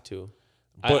don't have to.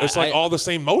 But it's like all the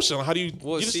same motion. How do you...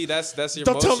 Well, you see, that's your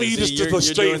don't motion. tell me you just do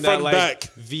straight doing front that, and back.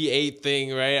 V8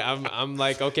 thing, right? I'm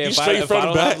like, okay, if straight I front don't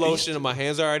and back. have lotion and my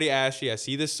hands are already ashy, I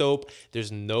see the soap,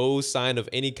 there's no sign of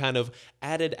any kind of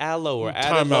added aloe or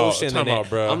added lotion in it.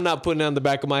 Bro. I'm not putting it on the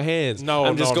back of my hands. No,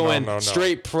 I'm just going no.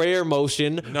 straight prayer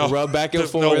motion, rub back and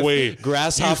There's forth, no way.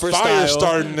 grasshopper you fire style.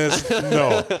 starting this.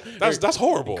 No, that's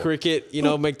horrible. Cricket,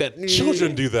 make that.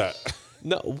 Children do that.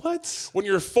 No, what? When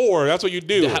you're 4, that's what you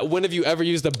do. When have you ever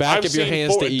used the back I've of your seen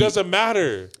hands 4, to it eat? doesn't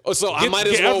matter. Oh, so I might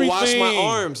as well wash my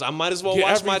arms. I might as well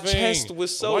wash my chest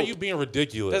with soap. Why are you being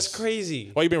ridiculous? That's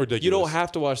crazy. Why are you being ridiculous? You don't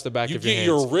have to wash the back of your hands. You get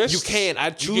your wrists. You can't. I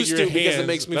choose your to because it hands.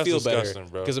 makes me That's feel better. disgusting,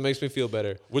 bro. Because it makes me feel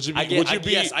better.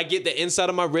 Yes, I get the inside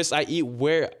of my wrist. I eat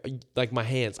where, like my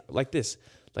hands, like this.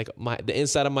 Like the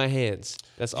inside of my hands.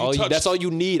 That's all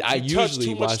you need. I usually touch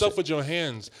too much wash stuff it. with your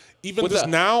hands. Even With this the-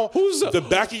 now, who's the- the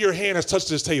back of your hand has touched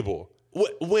this table.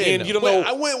 When? And you don't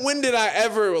know- When did I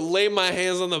ever lay my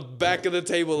hands on the back of the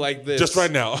table like this? Just right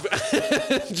now.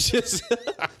 Just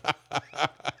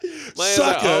my hands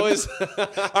Sucker. are always.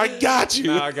 I got you.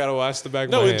 Now I gotta wash the back.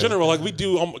 No, of my in hands. general, like we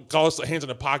do, call us hands in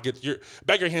the pockets. Your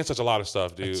back of your hands touch a lot of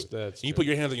stuff, dude. That's you true. put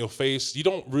your hands on your face, you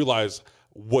don't realize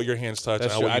what your hands touch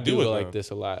That's and true. what you I do do with go them. like this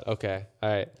a lot. Okay, all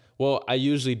right. Well, I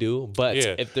usually do, but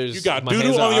Yeah, if there's you got my doo-doo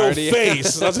hands are on your already-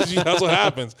 face. That's what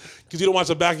happens because you don't watch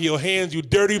the back of your hands. You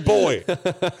dirty boy,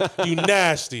 you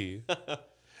nasty.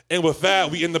 And with that,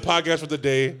 we end the podcast for the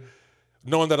day,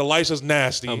 knowing that Elisha's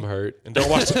nasty. I'm hurt. And don't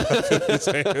watch the back of his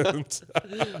hands.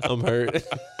 I'm hurt.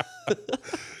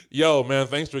 Yo, man,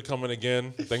 thanks for coming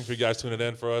again. Thanks for you guys tuning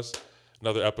in for us.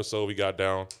 Another episode we got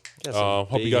down.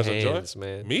 Hope you big guys hands, enjoy.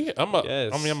 man. Me?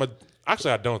 Yes.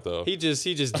 Actually, I don't though. He just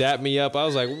dapped me up. I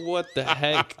was like, what the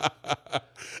heck?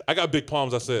 I got big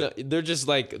palms. That's it. They're just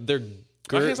like they're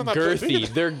My hands are not that girthy. big.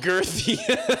 They're girthy.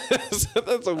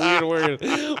 That's a weird word.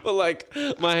 But like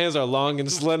my hands are long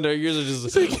and slender. Yours are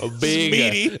just a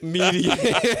big, meaty.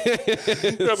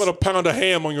 You have about a pound of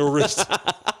ham on your wrist.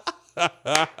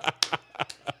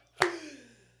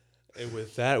 And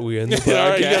with that, we end the All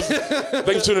right, you podcast. guys,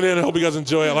 thanks for tuning in. I hope you guys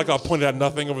enjoy. I like how I pointed at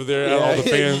nothing over there at all the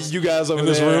fans. You guys over in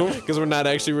this there, room. because we're not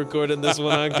actually recording this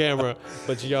one on camera.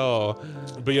 But y'all,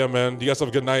 But yeah, man, you guys have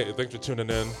a good night. Thanks for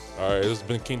tuning in. All right, this has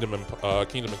been Kingdom and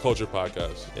Culture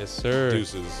Podcast. yes, sir.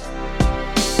 Deuces.